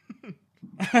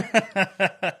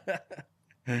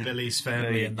 Billy's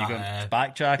firmly in that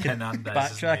backtracking.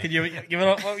 Fernandes, You were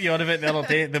what were you on about the other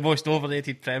day? The most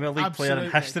overrated Premier League player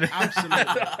in history. Absolutely.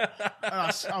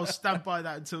 I'll stand by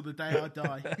that until the day I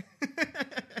die.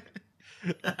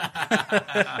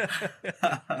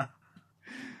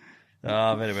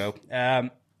 Very well.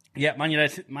 Man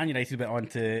United went on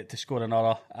to score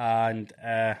another, and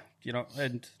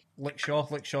and Luke Shaw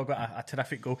got a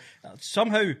terrific goal.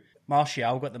 Somehow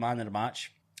Martial got the man of the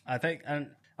match, I think, and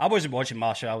I wasn't watching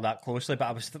Martial that closely, but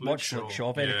I was watching Luke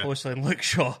Shaw very closely, and Luke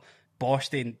Shaw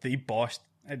bossed, and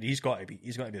he's got to be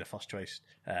the first choice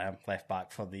left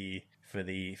back for the for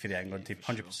the England team,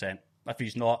 100%. If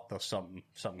he's not, there's something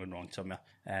going wrong somewhere.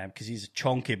 Because he's a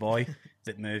chonky boy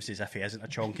that moves as if he isn't a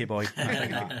chonky boy. I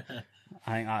think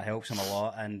that helps him a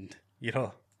lot. And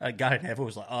Gary Neville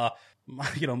was like,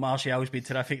 Martial's been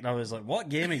terrific. And I was like, what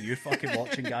game are you fucking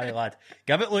watching, Gary lad?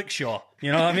 Give it Luke Shaw.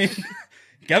 You know what I mean?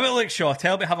 Give it Luke Shaw.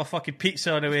 Tell me to have a fucking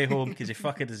pizza on the way home because he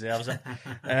fucking deserves it.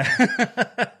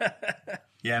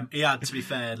 Yeah, he had, to be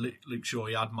fair, Luke Shaw,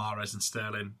 he had Mahrez and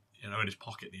Sterling, in his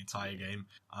pocket the entire game.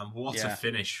 And what a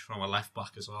finish from a left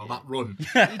back as well. That run,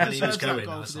 and he was going,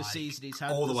 I was like, season he's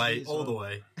had all the way.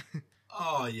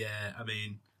 Oh yeah, I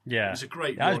mean, it was a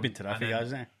great run. He's been terrific,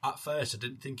 hasn't he? At first, I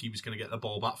didn't think he was going to get the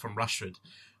ball back from Rashford,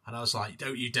 and I was like,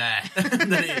 "Don't you dare!"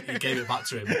 And then he gave it back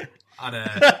to him, and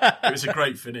it was a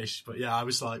great finish. But yeah, I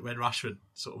was like, when Rashford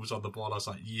sort of was on the ball, I was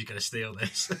like, "You're going to steal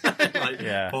this."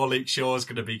 Poor Luke Shaw's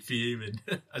going to be fuming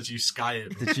as you sky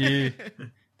it.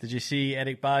 Did you see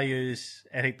Eric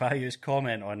Bayou's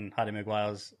comment on Harry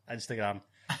Maguire's Instagram?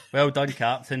 Well done,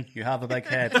 Captain. You have a big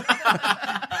head.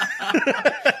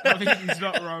 I think he's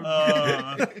not wrong.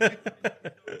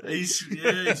 He's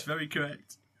very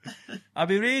correct. I'd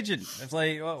be raging if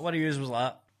one of you was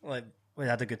like we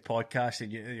had a good podcast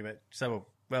and you went, so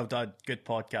well done, good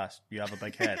podcast. You have a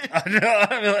big head.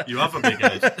 You have a big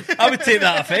head. I would take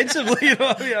that offensively. You know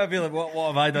what I mean? I'd be like, what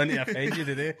have I done to offend you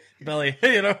today, Billy?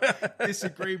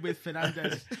 Disagree with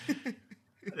Fernandez.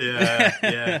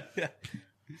 Yeah.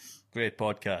 Great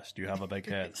podcast. You have a big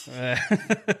head.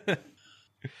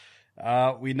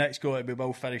 We next we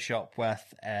will finish up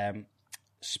with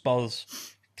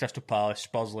Spurs, Crystal Palace.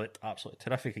 Spurs looked absolutely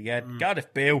terrific again.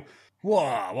 Gareth Bale,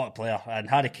 what a player. And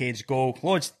Harry Kane's goal.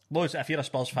 Loads, if you're a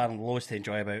Spurs fan, loads to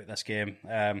enjoy about this game.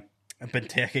 And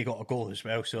Benteke got a goal as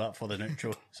well, so that for the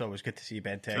neutral. So it was good to see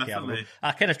Benteke have a goal.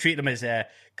 I kind of treat them as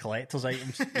collector's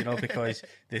items, because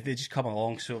they just come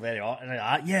along so very often.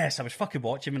 And yes, I was fucking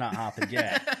watching when that happened,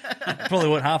 yeah. It probably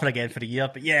won't happen again for a year,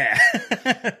 but yeah.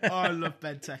 Oh, I love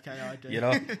Benteke, I do.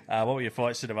 What were your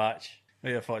thoughts on the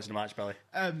match? Billy?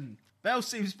 Bale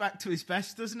seems back to his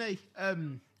best, doesn't he?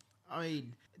 It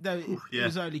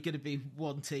was only going to be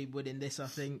one team winning this, I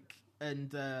think.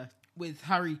 And with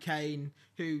Harry Kane,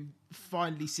 who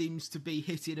finally seems to be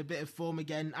hitting a bit of form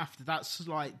again after that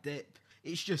slight dip,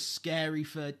 it's just scary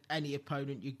for any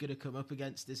opponent you're going to come up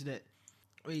against, isn't it?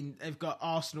 I mean, they've got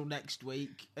Arsenal next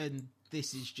week, and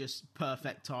this is just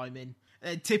perfect timing.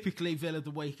 Typically Villa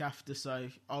the week after, so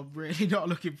I'm really not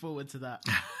looking forward to that.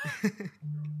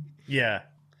 Yeah.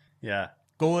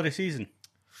 Goal of the season.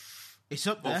 It's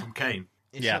up there. From Kane.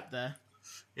 It's up there.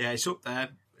 Yeah, it's up there.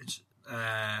 It's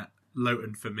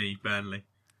Luton for me, Burnley.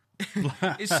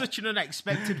 It's such an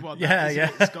unexpected one.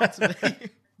 It's got to be.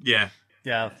 Yeah.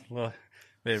 Well,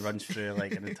 it runs through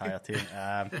like an entire team.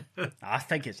 I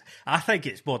think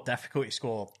it's more difficult to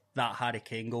score that Harry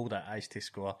Kane goal than it is to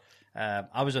score.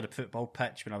 I was on a football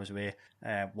pitch when I was away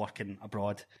working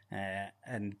abroad,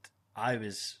 and I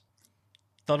was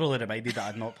thoroughly reminded that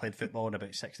I'd not played football in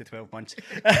about 6 to 12 months.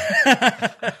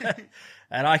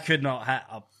 And I could not hit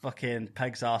a fucking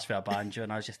pig's arse with a banjo,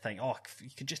 and I was just thinking, you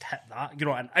could just hit that.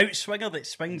 An outswinger that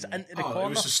swings into the corner. It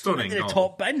was a stunning into the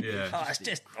top bin. Yeah. It's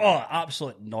just,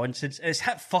 absolute nonsense. It's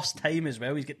hit first time as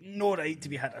well. He's got no right to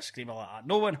be hit a screamer like that.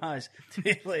 No one has to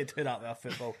be able to do that with a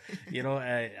football.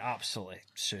 Absolutely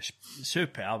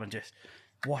superb, and just,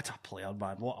 what a player,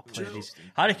 man. What a player.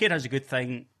 Harry Kane has a good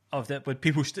thing of that when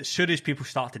as soon as people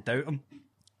start to doubt him,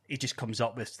 he just comes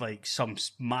up with like some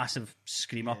massive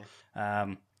screamer.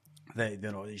 He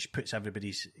just puts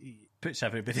everybody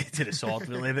to the sword,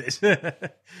 really, that's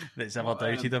ever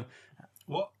doubted him.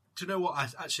 Do you know what?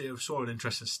 I saw an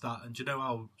interesting stat, and do you know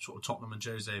how sort of Tottenham and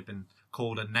Jose have been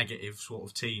called a negative sort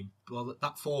of team? Well,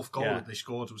 that fourth goal that they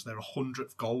scored was their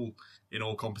 100th goal in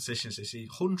all competitions. They see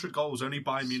 100 goals. Only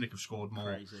Bayern Munich have scored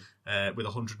more with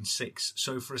 106.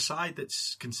 So for a side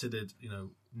that's considered,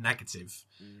 negative,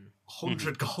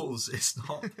 100 goals is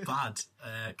not bad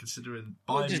considering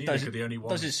Bayern Munich are the only one.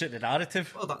 Doesn't suit the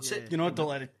narrative. Well, that's it.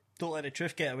 Don't let the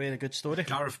truth get away in a good story.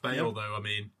 Gareth Bale, though, I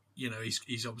mean,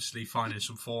 he's obviously finding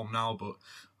some form now, but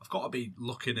I've got to be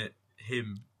looking at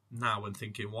him now and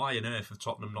thinking, why on earth have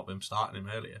Tottenham not been starting him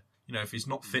earlier? If he's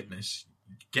not fitness,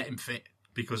 get him fit,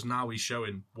 because now he's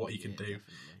showing what he can do.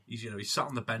 Definitely. He's sat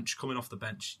on the bench, coming off the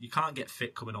bench. You can't get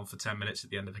fit coming on for 10 minutes at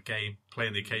the end of the game,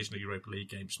 playing the occasional Europa League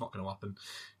game. It's not going to happen.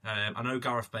 I know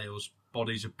Gareth Bale's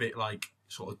body's a bit like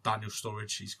sort of Daniel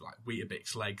Sturridge. He's got like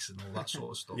Weetabix legs and all that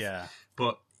sort of stuff. Yeah.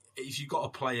 But if you've got a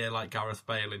player like Gareth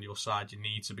Bale in your side, you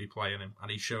need to be playing him,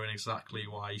 and he's showing exactly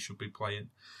why he should be playing.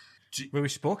 We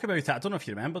spoke about it, I don't know if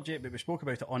you remember, Jake, but we spoke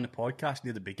about it on the podcast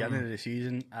near the beginning of the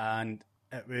season, and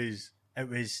it was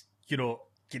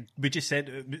we just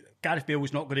said Gareth Bale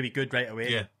was not going to be good right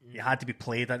away. Yeah. He had to be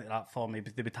played into that form. They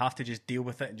would have to just deal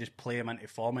with it and just play him into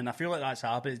form. And I feel like that's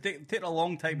happened. It's taken a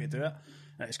long time to do it.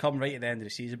 And it's come right at the end of the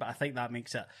season. But I think that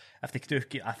makes it, if they do,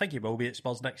 I think he will be at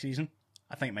Spurs next season.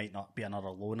 I think it might not be another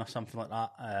loan or something like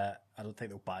that. I don't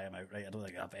think they'll buy him outright. I don't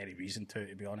think they have any reason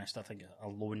to be honest. I think a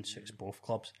loan suits both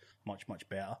clubs much, much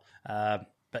better.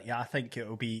 But yeah, I think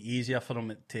it'll be easier for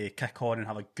him to kick on and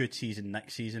have a good season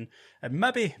next season. And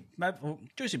maybe well,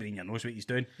 Jose Mourinho knows what he's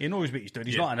doing. He knows what he's doing.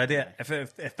 He's not an idiot.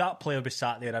 If that player was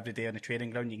sat there every day on the training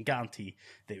ground, you can guarantee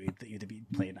that he'd be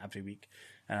playing every week.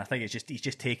 And I think he's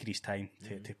just taking his time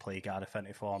to play Gareth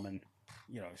into form. And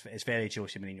it's very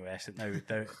Jose Mourinho-esque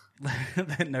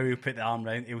that now he'll put the arm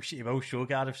round. He will show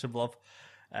Gareth some love.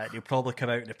 He'll probably come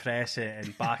out in the press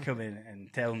and back him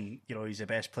and tell him, he's the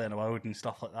best player in the world and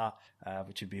stuff like that,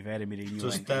 which would be very Mourinho.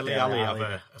 Does Dele Alli have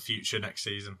a future next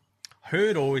season?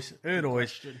 Who knows?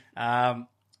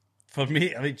 For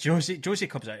me, I mean, Josie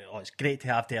comes out. Oh, it's great to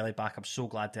have Dele back. I'm so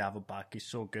glad to have him back. He's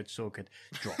so good.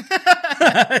 Drop.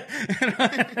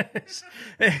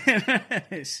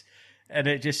 And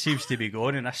it just seems to be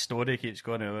going, and this story keeps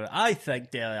going. I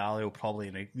think Dele Alli will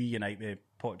probably reunite with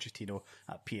Pochettino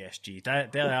at PSG.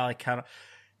 Dele Alli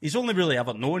he's only really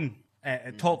ever known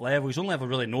at top level. He's only ever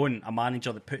really known a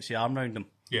manager that puts the arm around him.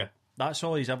 Yeah, that's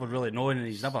all he's ever really known, and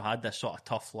he's never had this sort of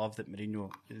tough love that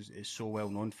Mourinho is so well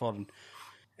known for. And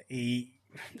I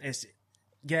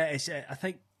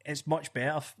think it's much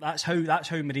better. That's how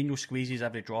Mourinho squeezes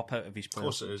every drop out of his players. Of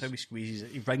course it is. That's how he squeezes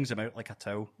it. He wrings them out like a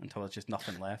towel until there's just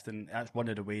nothing left, and that's one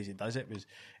of the ways he does it.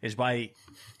 Is by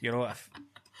if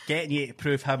getting you to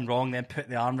prove him wrong, then put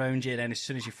the arm around you, and then as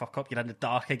soon as you fuck up, you're in the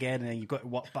dark again, and then you've got to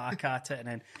work back at it, and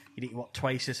then you need to work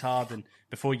twice as hard, and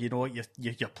before you know it,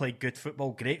 you're playing good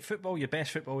football, great football, your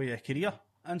best football of your career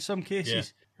in some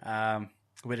cases. Yeah.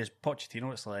 Whereas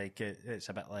Pochettino, it's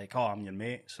a bit like, oh, I'm your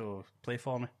mate, so play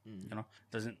for me.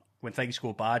 When things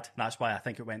go bad, that's why I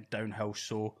think it went downhill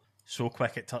so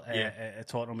quick at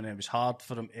Tottenham, and it was hard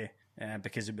for him to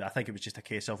because I think it was just a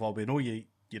case of, well, we know you're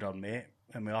our mate,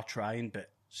 and we are trying,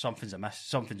 but something's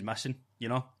missing. I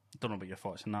don't know about your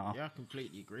thoughts on that. Yeah, I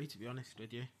completely agree. To be honest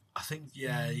with you, I think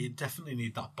you definitely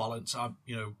need that balance. I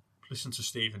listen to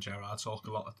Steven Gerrard talk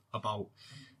a lot about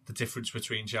the difference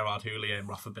between Gerard Houllier and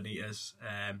Rafa Benitez,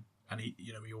 and he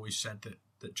always said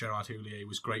that Gerard Houllier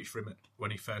was great for him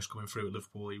when he first coming through at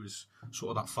Liverpool. He was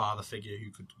sort of that father figure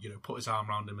who could put his arm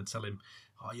around him and tell him,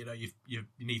 oh, you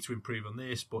need to improve on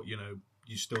this, but you're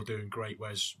still doing great.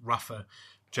 Whereas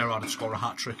Gerrard would score a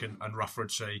hat trick, and Rafa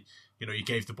would say, you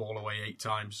gave the ball away 8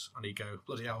 times, and he'd go,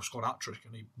 bloody hell, I scored a hat trick,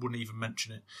 and he wouldn't even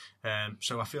mention it.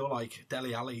 So I feel like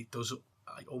Dele Alli does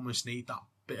almost need that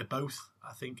bit of both.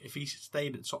 I think if he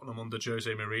stayed at Tottenham under Jose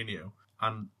Mourinho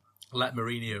and let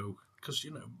Mourinho, because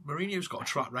Mourinho's got a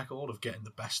track record of getting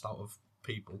the best out of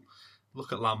people.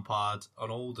 Look at Lampard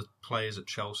and all the players at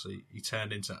Chelsea. He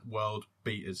turned into world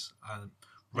beaters, and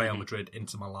Real Madrid,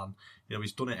 Inter Milan.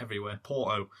 He's done it everywhere.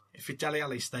 Porto. If Dele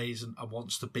Alli stays and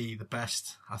wants to be the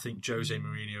best, I think Jose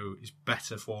Mourinho is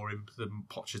better for him than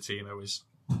Pochettino is.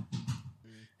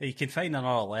 You can find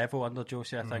another level under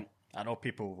Jose, I think. I know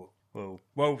people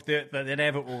the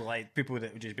inevitable, like, people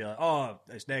that would just be like, oh,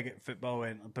 it's negative football,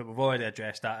 but we've already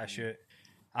addressed that issue.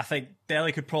 I think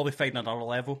Dele could probably find another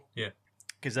level. Yeah.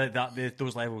 Because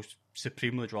those levels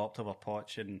supremely dropped over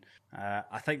Poch, and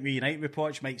I think reuniting with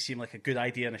Poch might seem like a good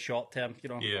idea in the short term.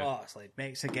 Oh, it's like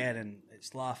Mex again, and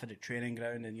it's laughing at training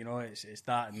ground, and it's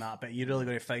that and that. But you're really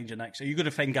going to find your next. Are you going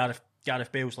to find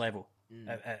Gareth Bale's level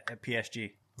at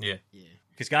PSG? Yeah.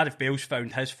 Because Gareth Bale's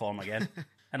found his form again.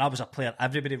 And I was a player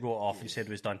everybody wrote off and said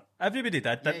was done. Everybody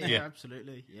did, didn't they? Yeah,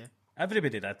 absolutely, yeah.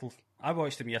 Everybody did. I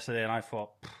watched him yesterday and I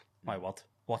thought, my word,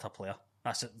 what a player.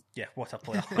 That's it. Yeah, what a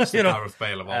player. That's the Gareth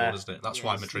Bale of old, isn't it? That's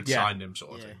why Madrid signed him,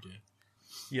 sort of thing.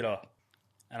 Yeah.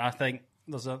 And I think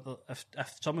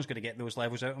if someone's going to get those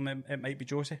levels out of him, it might be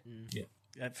Jose.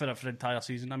 Yeah. For the entire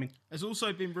season, I mean. There's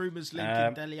also been rumours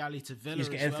linking Dele Alli to Villa as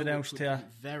well, which would be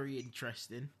very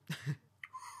interesting.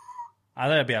 I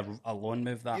think it'd be a loan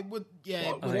move, that. It would,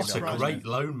 yeah. What a great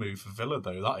loan move for Villa,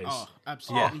 though, that is. Oh,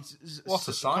 absolutely. Yeah. What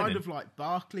a signing. Kind of like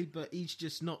Barkley, but he's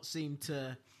just not seemed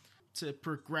to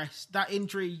progress. That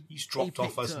injury... He's dropped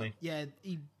off, hasn't he? Yeah,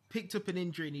 he picked up an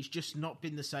injury and he's just not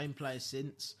been the same player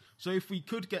since. So if we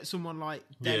could get someone like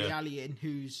Dele Alli in,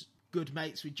 who's good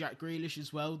mates with Jack Grealish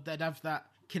as well, they'd have that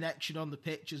connection on the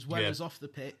pitch as well as off the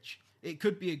pitch. It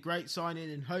could be a great signing,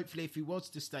 and hopefully if he was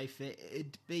to stay fit,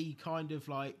 it'd be kind of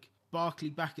like Barkley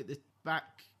back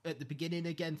at the beginning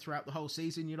again throughout the whole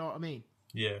season, you know what I mean?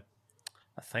 Yeah.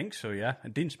 I think so, yeah.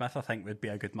 And Dean Smith, I think, would be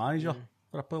a good manager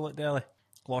for a pull at Dele.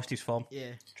 lost his form.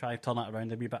 Yeah. Try to turn that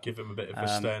around a wee bit. Give him a bit of a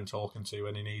stern talking to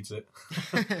when he needs it.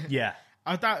 Yeah.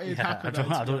 I doubt it'd happen.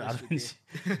 I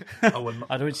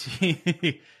don't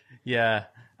see. Yeah,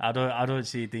 I don't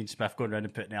see Dean Smith going around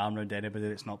and putting the arm around anybody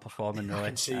that's not performing. Really, I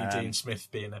can see Dean Smith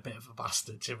being a bit of a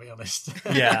bastard, to be honest.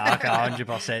 Yeah, I can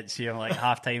 100% see him like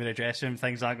half time in the dressing room.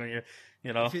 Things like that.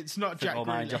 You know, if it's not Jack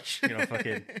Grealish, you know,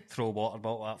 fucking throw a water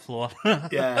bottle at that floor.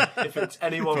 Yeah, if it's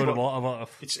anyone, throw the water bottle.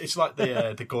 It's like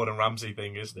the Gordon Ramsay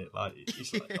thing, isn't it? Like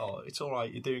he's like, oh, it's all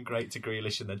right, you're doing great to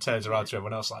Grealish, and then turns around to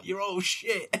everyone else like, you're all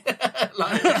shit,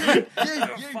 like you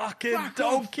fucking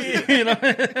donkey, you know.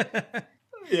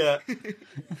 Yeah,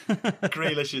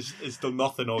 Grealish has done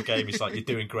nothing all game. He's like, you're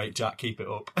doing great, Jack. Keep it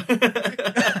up.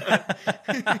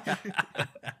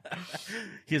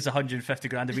 Here's 150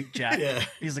 grand a week, Jack. Yeah.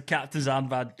 Here's the captain's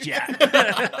armband, Jack.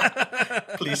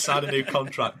 Please sign a new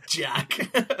contract, Jack.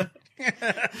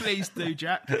 Please do,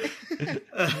 Jack.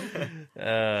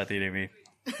 Dear me.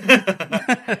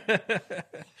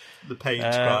 The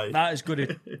pain's cry. That is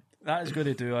good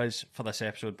to do us for this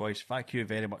episode, boys. Thank you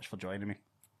very much for joining me.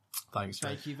 Thanks, mate.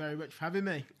 Thank you very much for having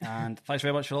me. And thanks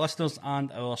very much for the listeners and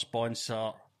our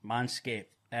sponsor, Manscaped.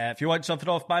 If you want something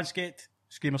off Manscaped,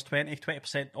 Screamers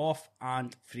 20% off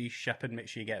and free shipping. Make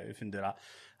sure you get it and do that.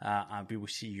 And we will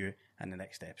see you in the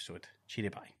next episode. Cheery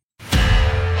bye.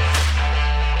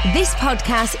 This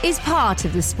podcast is part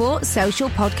of the Sports Social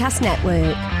Podcast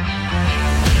Network.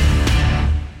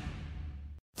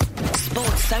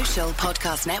 Sports Social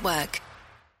Podcast Network.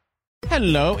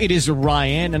 Hello, it is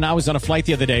Ryan, and I was on a flight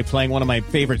the other day playing one of my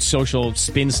favorite social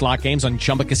spin slot games on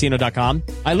ChumbaCasino.com.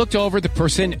 I looked over at the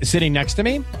person sitting next to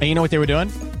me, and you know what they were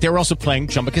doing? They were also playing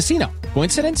Chumba Casino.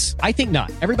 Coincidence? I think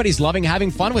not. Everybody's loving having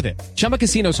fun with it. Chumba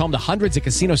Casino is home to hundreds of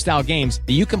casino-style games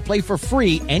that you can play for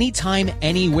free anytime,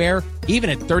 anywhere, even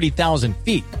at 30,000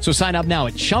 feet. So sign up now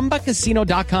at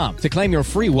ChumbaCasino.com to claim your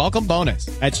free welcome bonus.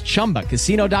 That's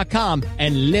ChumbaCasino.com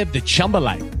and live the Chumba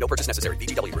life. No purchase necessary.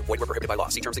 VGW. Void were prohibited by law.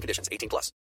 See terms and conditions.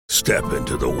 18+. Step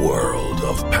into the world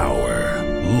of power,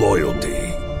 loyalty,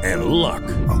 and luck.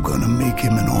 I'm gonna make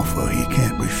him an offer he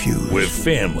can't refuse. With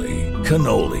family,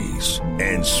 cannolis,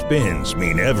 and spins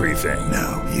mean everything.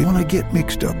 Now, you wanna get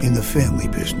mixed up in the family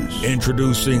business.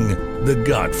 Introducing The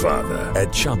Godfather at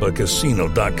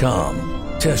ChumbaCasino.com.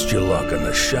 Test your luck in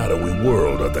the shadowy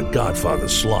world of The Godfather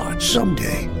slot.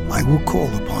 Someday, I will call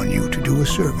upon you to do a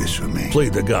service for me. Play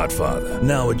The Godfather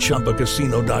now at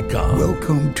ChumbaCasino.com.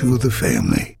 Welcome to the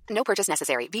family. No purchase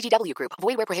necessary. VGW Group.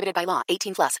 Void where prohibited by law.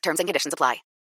 18+. Terms and conditions apply.